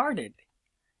Scorpius started.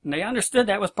 And they understood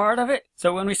that was part of it.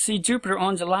 So when we see Jupiter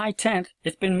on July 10th,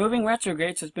 it's been moving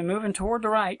retrograde, so it's been moving toward the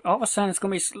right. All of a sudden, it's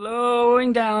going to be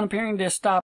slowing down, appearing to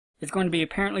stop. It's going to be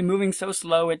apparently moving so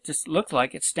slow, it just looks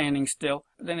like it's standing still.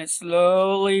 Then it's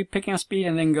slowly picking up speed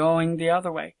and then going the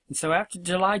other way. And so after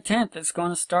July 10th, it's going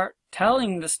to start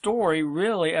telling the story,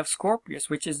 really, of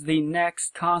Scorpius, which is the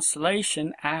next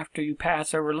constellation after you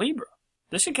pass over Libra.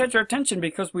 This should catch our attention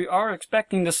because we are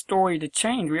expecting the story to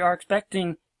change. We are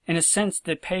expecting, in a sense,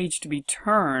 the page to be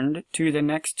turned to the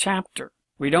next chapter.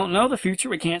 We don't know the future.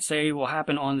 We can't say it will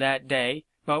happen on that day.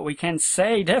 But we can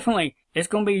say definitely it's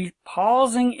going to be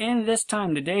pausing in this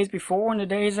time, the days before and the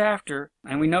days after.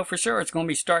 And we know for sure it's going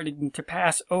to be starting to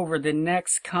pass over the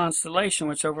next constellation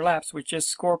which overlaps, which is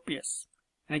Scorpius.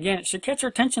 And again, it should catch our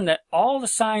attention that all the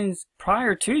signs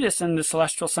prior to this in the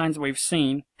celestial signs we've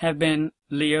seen have been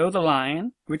Leo the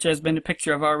lion, which has been the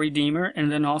picture of our Redeemer,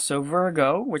 and then also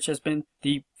Virgo, which has been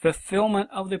the fulfillment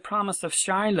of the promise of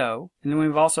Shiloh. And then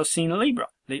we've also seen Libra,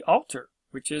 the altar,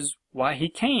 which is why he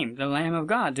came, the Lamb of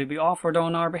God, to be offered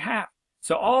on our behalf.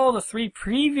 So all the three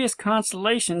previous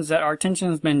constellations that our attention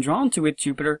has been drawn to with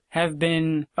Jupiter have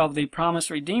been of the promised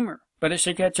Redeemer. But it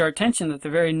should catch our attention that the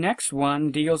very next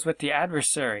one deals with the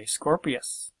adversary,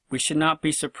 Scorpius. We should not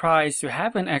be surprised to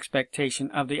have an expectation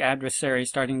of the adversary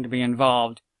starting to be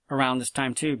involved around this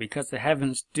time too, because the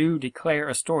heavens do declare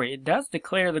a story. It does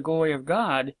declare the glory of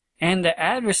God, and the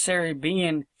adversary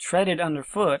being treaded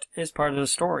underfoot is part of the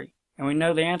story. And we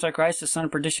know the Antichrist, the son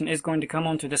of perdition, is going to come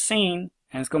onto the scene,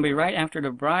 and it's going to be right after the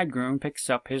bridegroom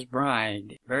picks up his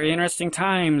bride. Very interesting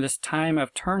time, this time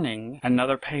of turning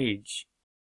another page.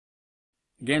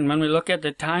 Again, when we look at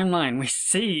the timeline, we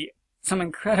see some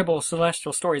incredible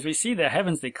celestial stories. We see the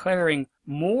heavens declaring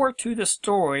more to the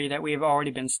story that we have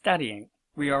already been studying.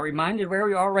 We are reminded where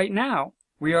we are right now.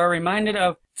 We are reminded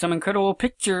of some incredible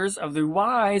pictures of the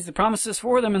wise, the promises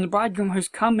for them, and the bridegroom who's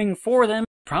coming for them.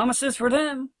 Promises for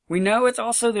them. We know it's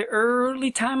also the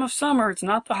early time of summer. It's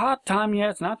not the hot time yet.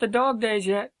 It's not the dog days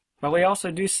yet. But we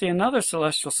also do see another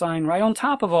celestial sign right on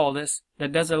top of all this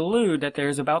that does allude that there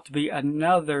is about to be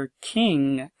another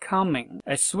king coming.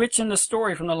 A switch in the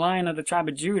story from the Lion of the tribe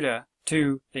of Judah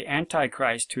to the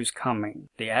Antichrist who's coming,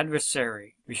 the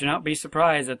adversary. We should not be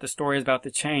surprised that the story is about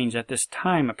to change at this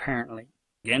time, apparently.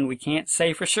 Again, we can't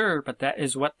say for sure, but that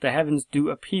is what the heavens do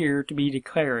appear to be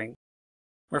declaring.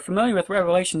 We're familiar with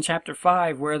Revelation chapter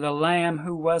 5, where the Lamb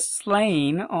who was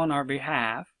slain on our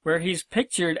behalf, where he's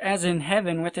pictured as in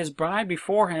heaven with his bride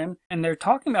before him, and they're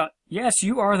talking about, yes,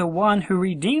 you are the one who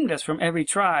redeemed us from every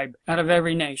tribe, out of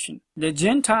every nation. The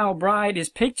Gentile bride is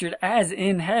pictured as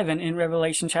in heaven in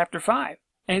Revelation chapter 5.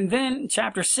 And then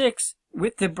chapter 6,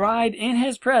 with the bride in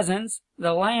his presence,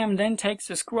 the Lamb then takes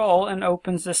the scroll and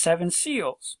opens the 7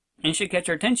 seals. And you should catch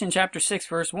our attention, chapter 6,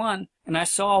 verse 1. And I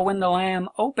saw when the Lamb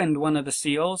opened one of the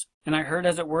seals, and I heard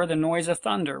as it were the noise of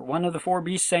thunder, one of the 4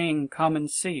 beasts saying, Come and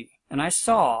see. And I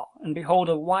saw, and behold,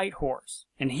 a white horse,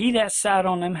 and he that sat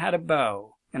on him had a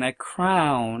bow, and a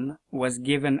crown was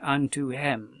given unto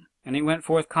him. And he went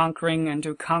forth conquering and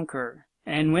to conquer.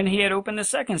 And when he had opened the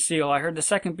 2nd seal, I heard the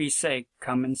 2nd beast say,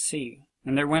 Come and see.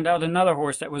 And there went out another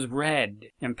horse that was red,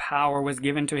 and power was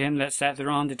given to him that sat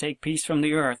thereon to take peace from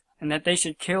the earth, and that they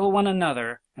should kill one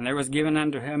another, and there was given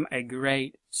unto him a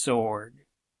great sword.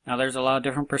 Now there's a lot of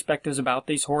different perspectives about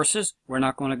these horses. We're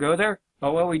not going to go there,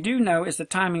 but what we do know is the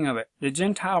timing of it. The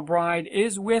Gentile bride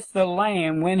is with the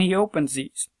Lamb when he opens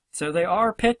these. So they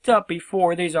are picked up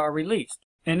before these are released.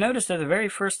 And notice that the very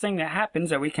first thing that happens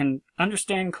that we can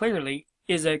understand clearly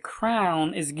is a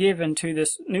crown is given to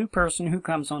this new person who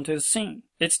comes onto the scene.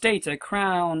 It states a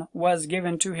crown was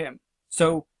given to him.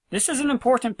 So this is an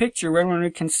important picture where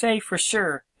we can say for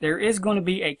sure there is going to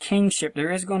be a kingship,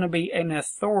 there is going to be an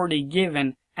authority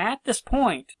given at this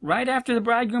point, right after the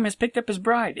bridegroom has picked up his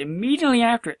bride. Immediately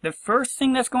after it, the first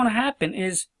thing that's going to happen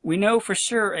is we know for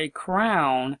sure a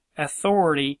crown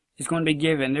authority is going to be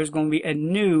given. There's going to be a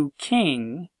new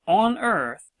king on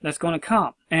earth that's going to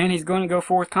come, and he's going to go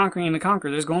forth conquering and to conquer.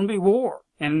 There's going to be war,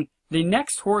 and the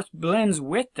next horse blends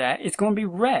with that, it's going to be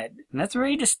red. And that's a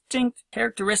very distinct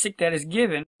characteristic that is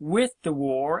given with the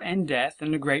war and death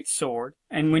and the great sword.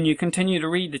 And when you continue to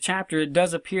read the chapter, it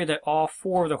does appear that all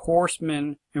four of the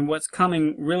horsemen and what's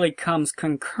coming really comes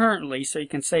concurrently. So you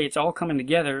can say it's all coming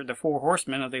together, the four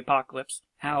horsemen of the apocalypse,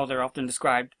 how they're often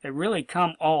described. They really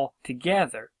come all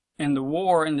together. And the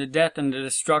war and the death and the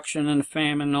destruction and the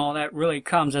famine and all that really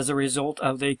comes as a result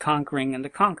of the conquering and the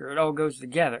conqueror. It all goes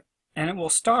together. And it will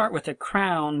start with a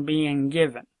crown being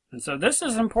given. And so this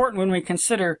is important when we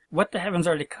consider what the heavens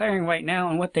are declaring right now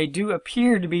and what they do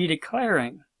appear to be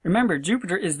declaring. Remember,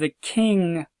 Jupiter is the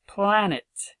king planet.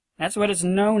 That's what it's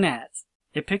known as.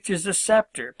 It pictures the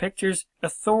scepter, it pictures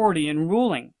authority and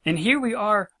ruling. And here we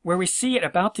are where we see it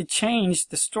about to change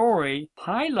the story,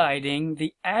 highlighting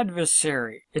the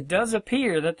adversary. It does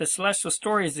appear that the celestial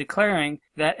story is declaring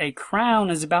that a crown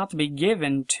is about to be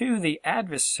given to the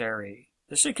adversary.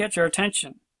 This should catch our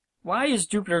attention. Why is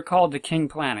Jupiter called the king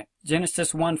planet?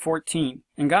 Genesis 1:14.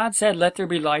 And God said, "Let there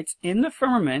be lights in the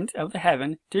firmament of the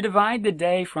heaven to divide the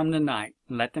day from the night.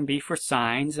 Let them be for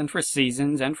signs and for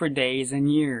seasons and for days and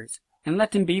years. And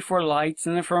let them be for lights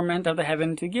in the firmament of the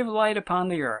heaven to give light upon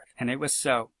the earth." And it was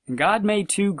so. And God made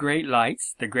two great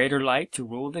lights, the greater light to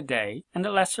rule the day, and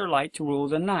the lesser light to rule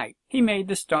the night. He made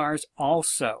the stars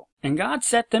also. And God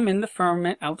set them in the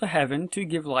firmament of the heaven to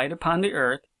give light upon the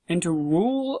earth, and to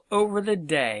rule over the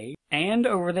day and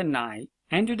over the night,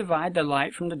 and to divide the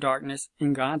light from the darkness.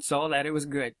 And God saw that it was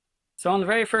good. So on the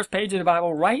very first page of the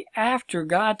Bible, right after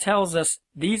God tells us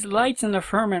these lights in the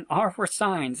firmament are for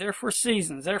signs, they're for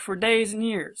seasons, they're for days and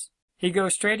years, he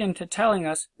goes straight into telling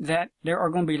us that there are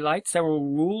going to be lights that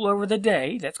will rule over the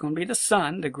day. That's going to be the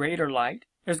sun, the greater light.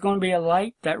 There's going to be a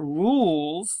light that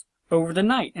rules over the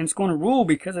night. And it's going to rule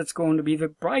because it's going to be the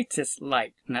brightest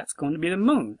light. And that's going to be the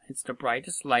moon. It's the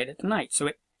brightest light at night. So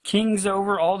it kings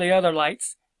over all the other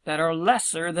lights that are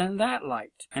lesser than that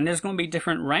light. And there's going to be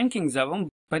different rankings of them.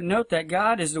 But note that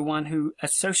God is the one who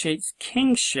associates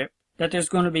kingship, that there's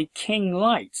going to be king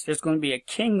lights. There's going to be a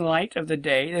king light of the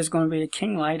day. There's going to be a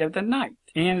king light of the night.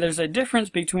 And there's a difference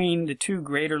between the two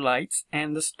greater lights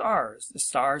and the stars. The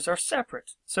stars are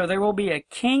separate. So there will be a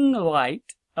king light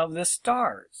of the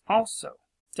stars also,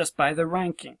 just by the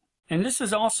ranking. And this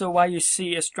is also why you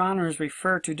see astronomers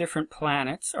refer to different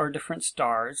planets or different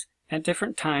stars at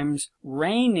different times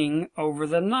reigning over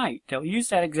the night. They'll use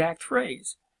that exact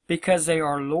phrase because they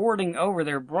are lording over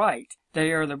their bright.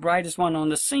 They are the brightest one on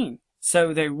the scene.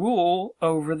 So they rule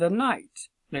over the night.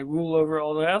 They rule over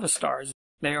all the other stars.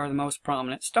 They are the most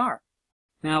prominent star.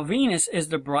 Now Venus is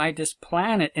the brightest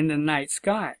planet in the night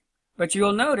sky. But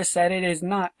you'll notice that it is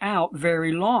not out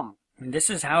very long. And this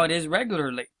is how it is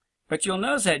regularly. But you'll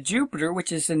notice that Jupiter,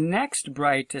 which is the next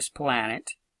brightest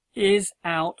planet, is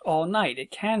out all night.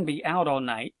 It can be out all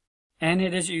night, and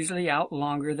it is usually out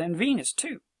longer than Venus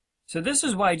too. So this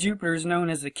is why Jupiter is known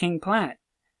as the king planet.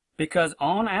 Because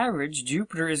on average,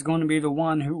 Jupiter is going to be the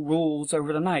one who rules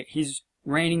over the night. He's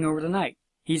reigning over the night.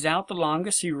 He's out the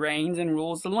longest, he reigns and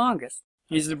rules the longest.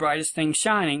 He's the brightest thing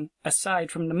shining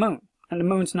aside from the moon. And the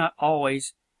moon's not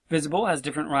always visible, has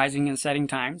different rising and setting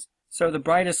times. So the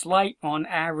brightest light on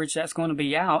average that's going to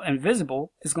be out and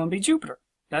visible is going to be Jupiter.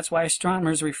 That's why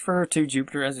astronomers refer to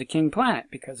Jupiter as the king planet,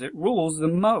 because it rules the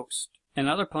most. And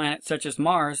other planets such as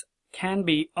Mars can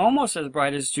be almost as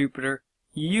bright as Jupiter,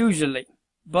 usually.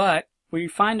 But we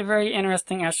find a very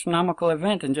interesting astronomical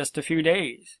event in just a few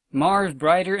days. Mars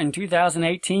brighter in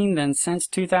 2018 than since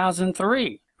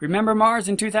 2003. Remember Mars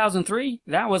in 2003?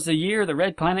 That was the year the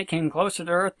red planet came closer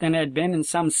to Earth than it had been in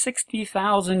some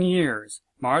 60,000 years.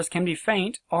 Mars can be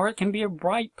faint, or it can be a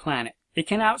bright planet. It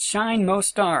can outshine most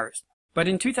stars. But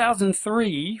in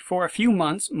 2003, for a few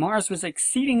months, Mars was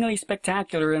exceedingly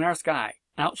spectacular in our sky,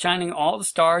 outshining all the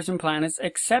stars and planets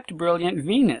except brilliant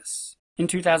Venus. In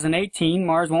 2018,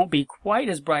 Mars won't be quite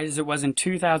as bright as it was in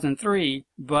 2003,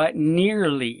 but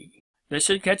nearly. This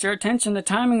should catch our attention, the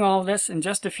timing of all this. In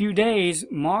just a few days,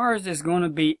 Mars is going to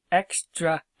be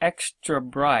extra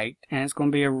bright, and it's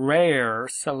going to be a rare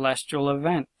celestial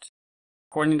event.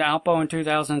 According to Alpo in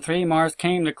 2003, Mars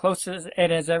came the closest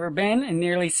it has ever been in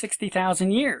nearly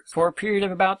 60,000 years. For a period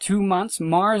of about 2 months,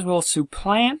 Mars will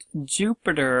supplant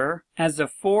Jupiter as the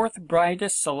fourth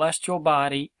brightest celestial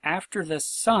body after the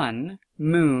Sun,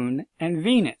 Moon, and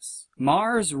Venus.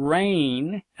 Mars'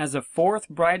 reign as the fourth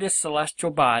brightest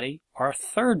celestial body, or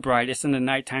third brightest in the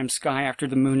nighttime sky after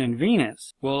the Moon and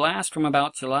Venus, will last from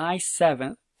about July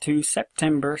 7th to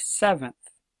September 7th.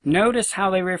 Notice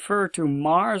how they refer to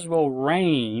Mars will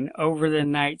reign over the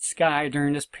night sky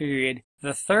during this period,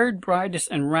 the third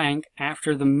brightest in rank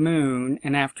after the Moon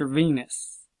and after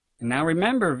Venus. And now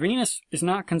remember, Venus is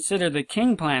not considered the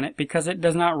king planet because it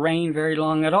does not reign very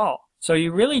long at all. So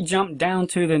you really jump down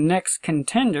to the next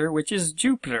contender, which is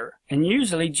Jupiter. And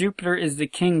usually Jupiter is the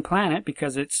king planet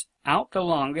because it's out the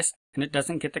longest and it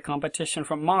doesn't get the competition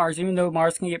from Mars, even though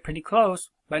Mars can get pretty close.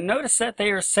 But notice that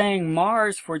they are saying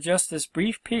Mars, for just this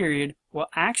brief period, will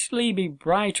actually be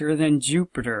brighter than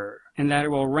Jupiter, and that it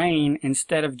will reign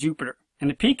instead of Jupiter. And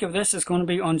the peak of this is going to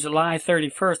be on July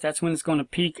 31st. That's when it's going to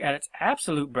peak at its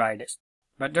absolute brightest.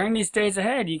 But during these days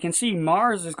ahead, you can see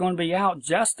Mars is going to be out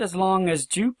just as long as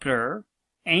Jupiter,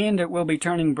 and it will be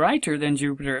turning brighter than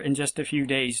Jupiter in just a few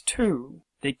days too.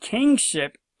 The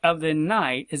kingship of the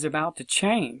night is about to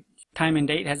change. Time and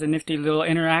Date has a nifty little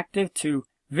interactive to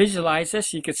visualize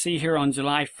this. You can see here on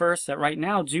July 1st that right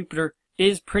now Jupiter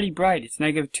is pretty bright. It's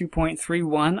negative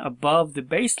 2.31 above the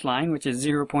baseline, which is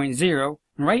 0.0.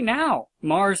 And right now,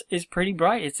 Mars is pretty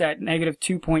bright. It's at negative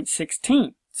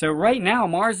 2.16. So right now,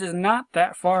 Mars is not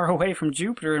that far away from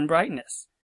Jupiter in brightness.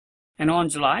 And on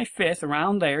July 5th,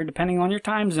 around there, depending on your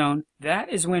time zone, that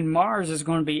is when Mars is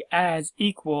going to be as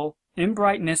equal in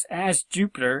brightness as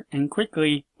Jupiter and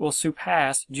quickly will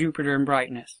surpass Jupiter in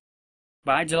brightness.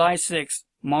 By July 6th,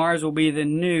 Mars will be the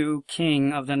new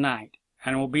king of the night,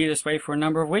 and will be this way for a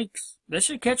number of weeks. This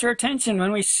should catch our attention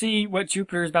when we see what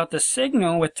Jupiter is about to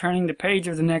signal with turning the page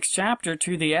of the next chapter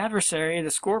to the adversary, the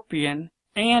Scorpion,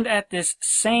 and at this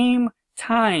same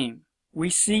time, we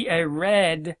see a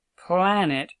red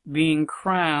planet being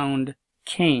crowned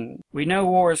king. We know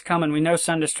war is coming. We know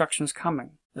sun destruction is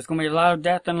coming. There's going to be a lot of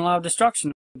death and a lot of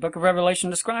destruction. The book of Revelation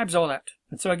describes all that.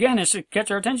 And so again, it should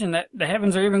catch our attention that the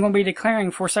heavens are even going to be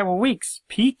declaring for several weeks,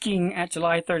 peaking at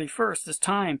July 31st. This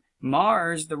time,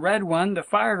 Mars, the red one, the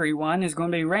fiery one, is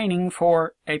going to be reigning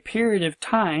for a period of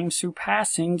time,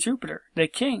 surpassing Jupiter, the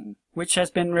king, which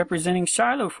has been representing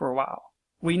Shiloh for a while.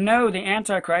 We know the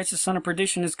Antichrist, the son of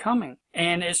perdition, is coming,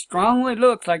 and it strongly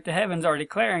looks like the heavens are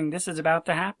declaring this is about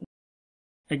to happen.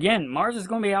 Again, Mars is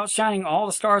going to be outshining all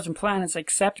the stars and planets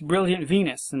except brilliant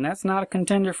Venus, and that's not a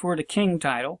contender for the king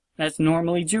title. That's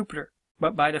normally Jupiter.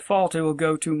 But by default, it will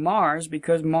go to Mars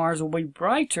because Mars will be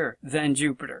brighter than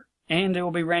Jupiter, and it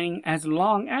will be reigning as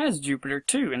long as Jupiter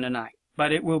too in the night,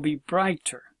 but it will be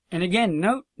brighter. And again,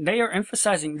 note, they are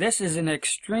emphasizing this is an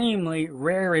extremely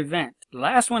rare event. The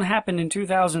last one happened in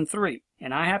 2003,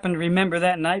 and I happen to remember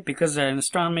that night because an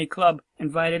astronomy club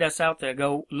invited us out to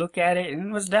go look at it, and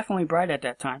it was definitely bright at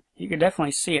that time. You could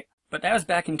definitely see it. But that was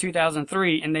back in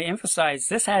 2003, and they emphasized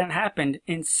this hadn't happened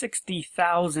in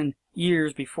 60,000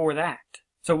 years before that.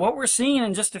 So what we're seeing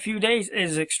in just a few days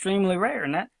is extremely rare,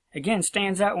 and that, again,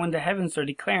 stands out when the heavens are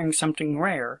declaring something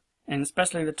rare, and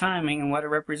especially the timing and what it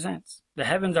represents. The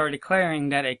heavens are declaring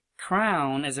that a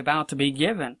crown is about to be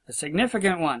given, a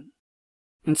significant one.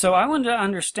 And so I wanted to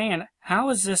understand, how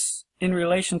is this in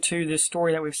relation to this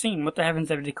story that we've seen, what the heavens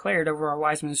have declared over our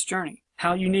wise men's journey?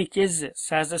 How unique is this?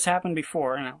 Has this happened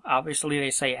before? And obviously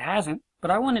they say it hasn't, but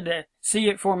I wanted to see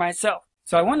it for myself.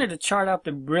 So I wanted to chart out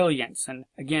the brilliance, and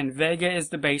again, Vega is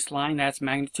the baseline, that's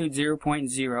magnitude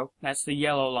 0.0, that's the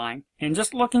yellow line. And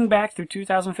just looking back through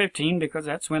 2015, because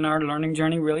that's when our learning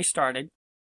journey really started,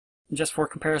 just for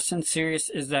comparison, Sirius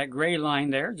is that gray line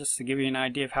there, just to give you an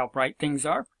idea of how bright things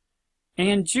are.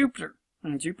 And Jupiter.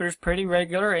 And Jupiter's pretty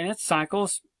regular in its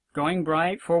cycles, going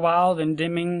bright for a while, then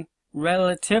dimming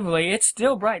relatively. It's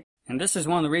still bright. And this is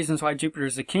one of the reasons why Jupiter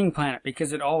is the king planet,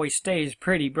 because it always stays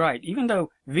pretty bright. Even though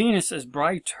Venus is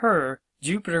brighter,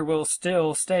 Jupiter will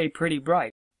still stay pretty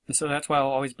bright. And so that's why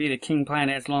it'll always be the king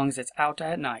planet as long as it's out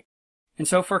at night. And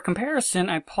so for comparison,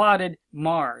 I plotted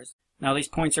Mars. Now these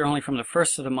points are only from the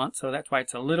first of the month, so that's why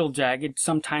it's a little jagged.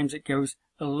 Sometimes it goes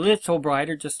a little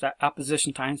brighter, just at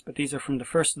opposition times, but these are from the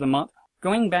first of the month,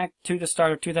 going back to the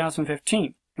start of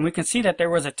 2015. And we can see that there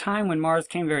was a time when Mars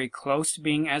came very close to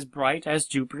being as bright as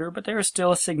Jupiter, but there is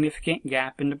still a significant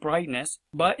gap in the brightness.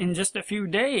 But in just a few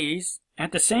days,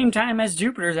 at the same time as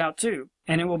Jupiter's out too,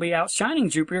 and it will be outshining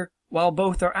Jupiter while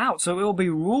both are out. So it will be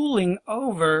ruling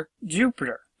over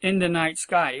Jupiter in the night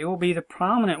sky. It will be the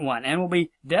prominent one, and will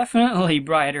be definitely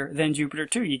brighter than Jupiter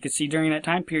too. You can see during that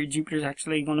time period, Jupiter's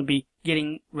actually going to be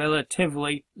getting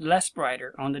relatively less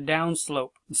brighter on the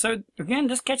downslope. So again,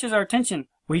 this catches our attention.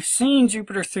 We've seen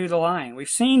Jupiter through the Lion. We've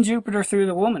seen Jupiter through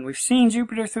the Woman. We've seen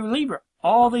Jupiter through Libra.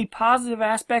 All the positive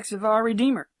aspects of our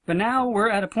Redeemer. But now we're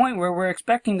at a point where we're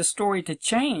expecting the story to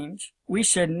change. We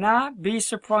should not be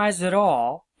surprised at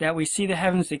all that we see the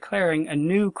heavens declaring a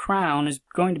new crown is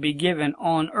going to be given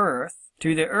on earth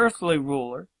to the earthly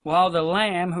ruler, while the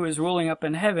Lamb who is ruling up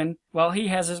in heaven, while he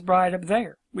has his bride up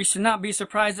there. We should not be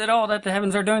surprised at all that the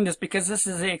heavens are doing this, because this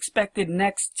is the expected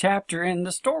next chapter in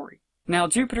the story. Now,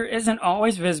 Jupiter isn't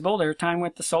always visible. There are times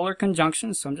with the solar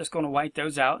conjunctions, so I'm just going to wipe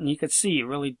those out, and you can see it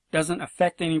really doesn't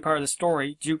affect any part of the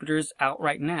story. Jupiter's out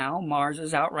right now. Mars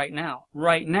is out right now.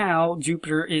 Right now,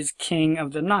 Jupiter is king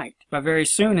of the night. But very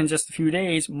soon, in just a few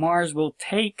days, Mars will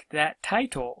take that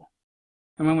title.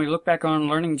 And when we look back on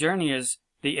learning journey as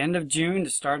the end of June, the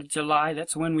start of July,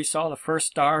 that's when we saw the first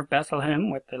star of Bethlehem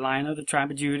with the Lion of the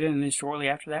tribe of Judah, and then shortly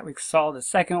after that we saw the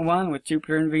second one with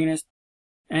Jupiter and Venus.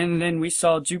 And then we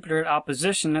saw Jupiter at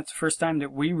opposition. That's the first time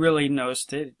that we really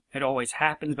noticed it. It always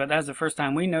happens, but that's the first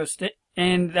time we noticed it.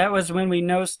 And that was when we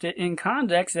noticed it in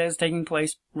context as taking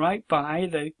place right by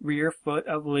the rear foot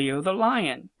of Leo the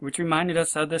lion, which reminded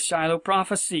us of the Shiloh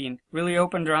prophecy and really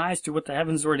opened our eyes to what the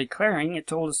heavens were declaring. It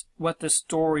told us what the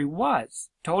story was.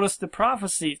 It told us the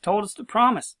prophecy. It told us the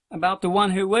promise about the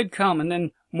one who would come, and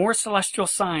then more celestial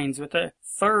signs with the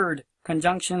third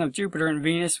conjunction of Jupiter and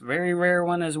Venus, very rare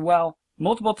one as well.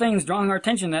 Multiple things drawing our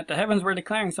attention that the heavens were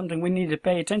declaring something we needed to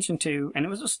pay attention to, and it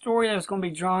was a story that was going to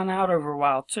be drawn out over a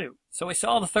while too. So we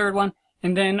saw the third one,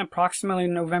 and then approximately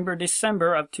November,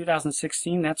 December of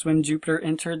 2016, that's when Jupiter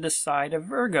entered the sign of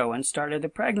Virgo and started the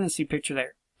pregnancy picture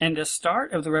there. And the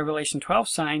start of the Revelation 12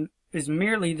 sign is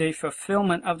merely the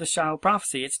fulfillment of the Shiloh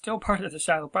prophecy. It's still part of the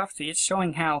Shiloh prophecy. It's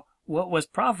showing how what was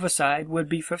prophesied would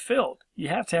be fulfilled. You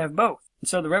have to have both. And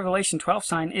so the Revelation 12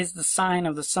 sign is the sign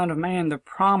of the Son of Man, the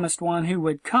promised one who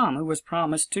would come, who was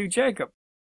promised to Jacob.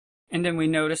 And then we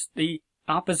noticed the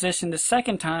opposition the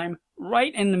second time,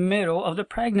 right in the middle of the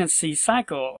pregnancy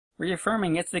cycle,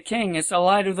 reaffirming it's the king, it's the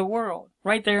light of the world,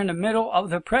 right there in the middle of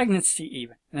the pregnancy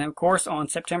even. And of course on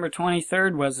September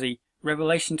 23rd was the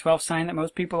Revelation 12 sign that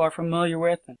most people are familiar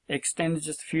with, and it extended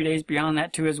just a few days beyond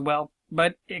that too as well.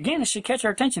 But again, it should catch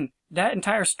our attention. That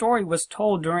entire story was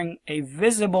told during a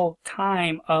visible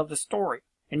time of the story.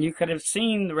 And you could have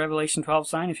seen the Revelation 12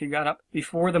 sign if you got up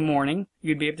before the morning.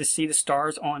 You'd be able to see the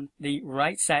stars on the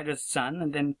right side of the sun,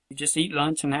 and then you just eat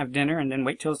lunch and have dinner, and then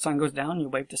wait till the sun goes down, and you'll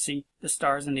be able to see the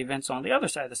stars and the events on the other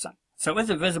side of the sun. So it's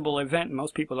a visible event, and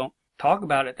most people don't talk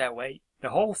about it that way.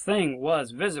 The whole thing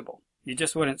was visible. You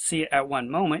just wouldn't see it at one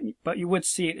moment, but you would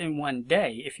see it in one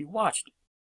day if you watched it.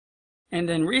 And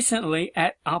then recently,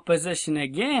 at opposition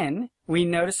again, we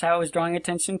noticed how it was drawing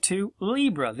attention to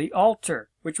Libra, the altar,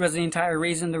 which was the entire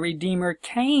reason the Redeemer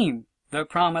came, the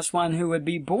promised one who would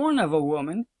be born of a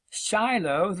woman,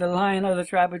 Shiloh, the Lion of the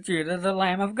tribe of Judah, the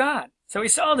Lamb of God. So we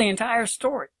saw the entire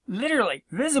story, literally,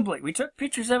 visibly. We took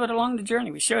pictures of it along the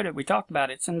journey. We showed it. We talked about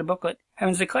it. It's in the booklet,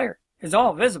 Heavens Declare. It's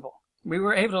all visible. We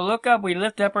were able to look up. We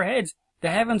lift up our heads. The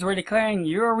heavens were declaring,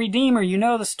 you're a Redeemer. You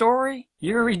know the story?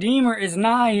 Your Redeemer is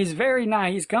nigh. He's very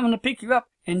nigh. He's coming to pick you up.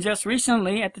 And just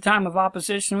recently, at the time of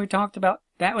opposition, we talked about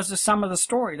that was the sum of the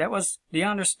story. That was the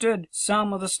understood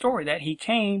sum of the story, that he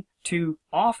came to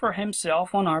offer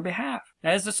himself on our behalf.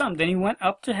 That is the sum. Then he went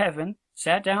up to heaven,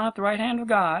 sat down at the right hand of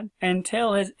God,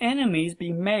 until his enemies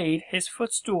be made his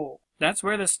footstool. That's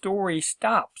where the story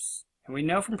stops. And we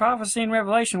know from prophecy and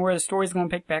Revelation where the story's going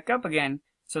to pick back up again.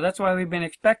 So that's why we've been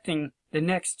expecting the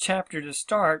next chapter to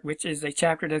start, which is a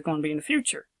chapter that's going to be in the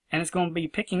future. And it's going to be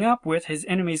picking up with his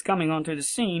enemies coming onto the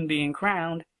scene, being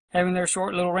crowned, having their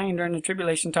short little reign during the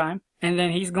tribulation time, and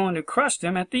then he's going to crush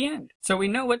them at the end. So we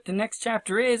know what the next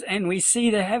chapter is, and we see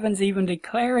the heavens even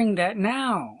declaring that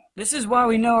now. This is why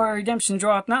we know our redemption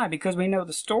draweth nigh, because we know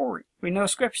the story. We know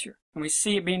Scripture, and we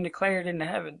see it being declared in the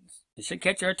heavens. It should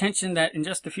catch our attention that in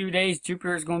just a few days,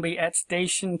 Jupiter is going to be at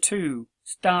station 2.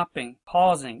 Stopping,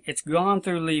 pausing. It's gone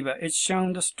through Libra. It's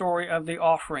shown the story of the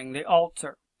offering, the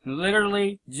altar.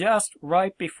 Literally just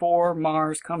right before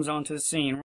Mars comes onto the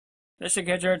scene. This should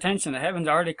get your attention. The heavens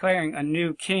are declaring a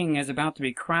new king is about to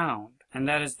be crowned. And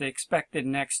that is the expected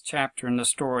next chapter in the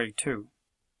story too.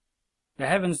 The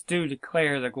heavens do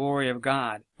declare the glory of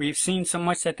God. We've seen so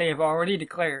much that they have already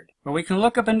declared. But we can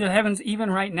look up into the heavens even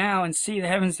right now and see the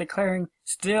heavens declaring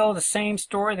still the same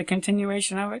story, the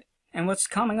continuation of it, and what's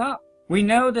coming up. We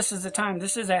know this is the time.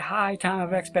 This is a high time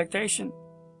of expectation.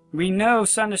 We know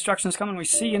sun destruction is coming. We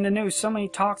see in the news so many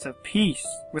talks of peace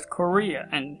with Korea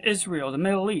and Israel, the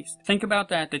Middle East. Think about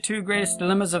that. The two greatest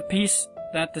dilemmas of peace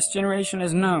that this generation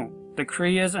has known, the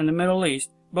Koreas and the Middle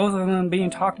East, both of them being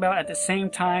talked about at the same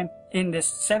time in this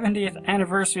 70th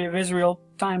anniversary of Israel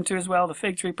time too as well, the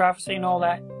fig tree prophecy and all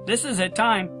that. This is a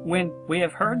time when we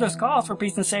have heard those calls for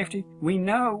peace and safety. We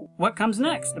know what comes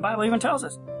next. The Bible even tells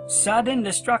us. Sudden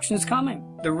destruction is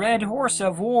coming. The red horse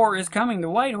of war is coming. The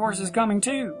white horse is coming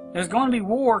too. There's going to be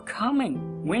war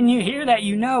coming. When you hear that,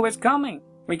 you know it's coming.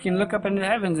 We can look up into the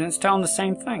heavens and it's telling the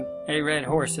same thing. A red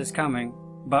horse is coming,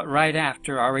 but right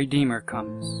after our Redeemer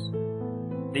comes.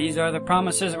 These are the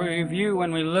promises we review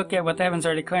when we look at what the heavens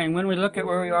are declaring, when we look at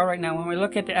where we are right now, when we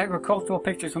look at the agricultural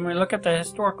pictures, when we look at the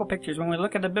historical pictures, when we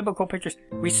look at the biblical pictures.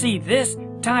 We see this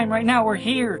time right now, we're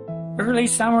here. Early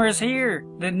summer is here.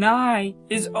 The nigh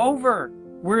is over.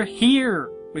 We're here.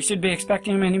 We should be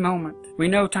expecting him any moment. We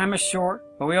know time is short,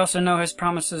 but we also know his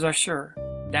promises are sure.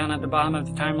 Down at the bottom of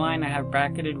the timeline, I have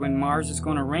bracketed when Mars is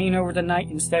going to reign over the night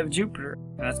instead of Jupiter.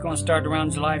 And that's going to start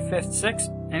around July 5th,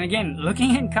 6th. And again,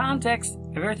 looking in context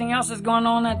of everything else that's going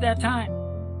on at that time.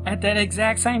 At that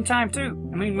exact same time, too.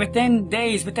 I mean, within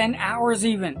days, within hours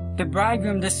even. The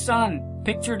bridegroom, the sun,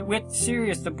 pictured with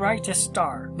Sirius, the brightest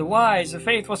star. The wise, the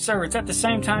faithful servants. At the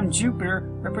same time, Jupiter,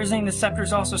 representing the scepter,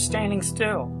 is also standing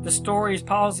still. The story is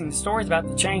pausing. The story is about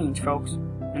to change, folks.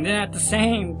 And then at the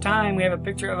same time, we have a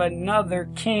picture of another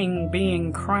king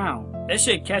being crowned. This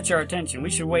should catch our attention. We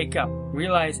should wake up,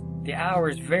 realize the hour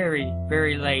is very,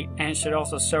 very late, and it should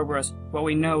also sober us. What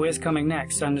we know is coming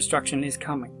next. Sun destruction is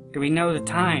coming. Do we know the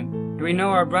time? Do we know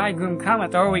our bridegroom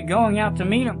cometh, or are we going out to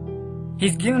meet him?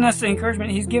 He's given us the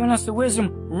encouragement. He's given us the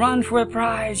wisdom. Run for the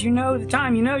prize. You know the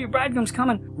time. You know your bridegroom's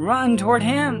coming. Run toward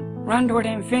him. Run toward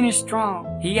him. Finish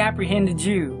strong. He apprehended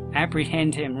you.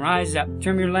 Apprehend him. Rise up.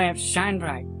 Trim your lamps. Shine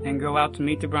bright. And go out to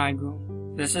meet the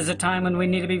bridegroom. This is a time when we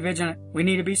need to be vigilant. We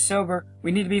need to be sober.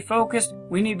 We need to be focused.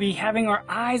 We need to be having our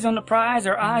eyes on the prize,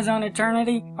 our eyes on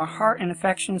eternity, our heart and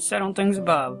affection set on things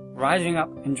above, rising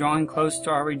up and drawing close to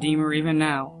our Redeemer even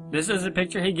now. This is the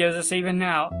picture he gives us even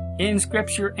now, in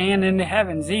Scripture and in the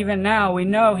heavens. Even now we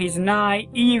know he's nigh,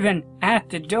 even at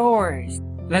the doors.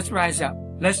 Let's rise up.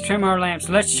 Let's trim our lamps.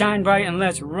 Let's shine bright, and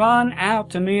let's run out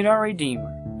to meet our Redeemer.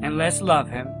 And let's love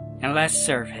him, and let's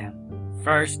serve him,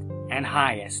 first and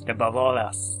highest above all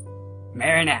else.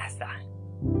 Maranatha.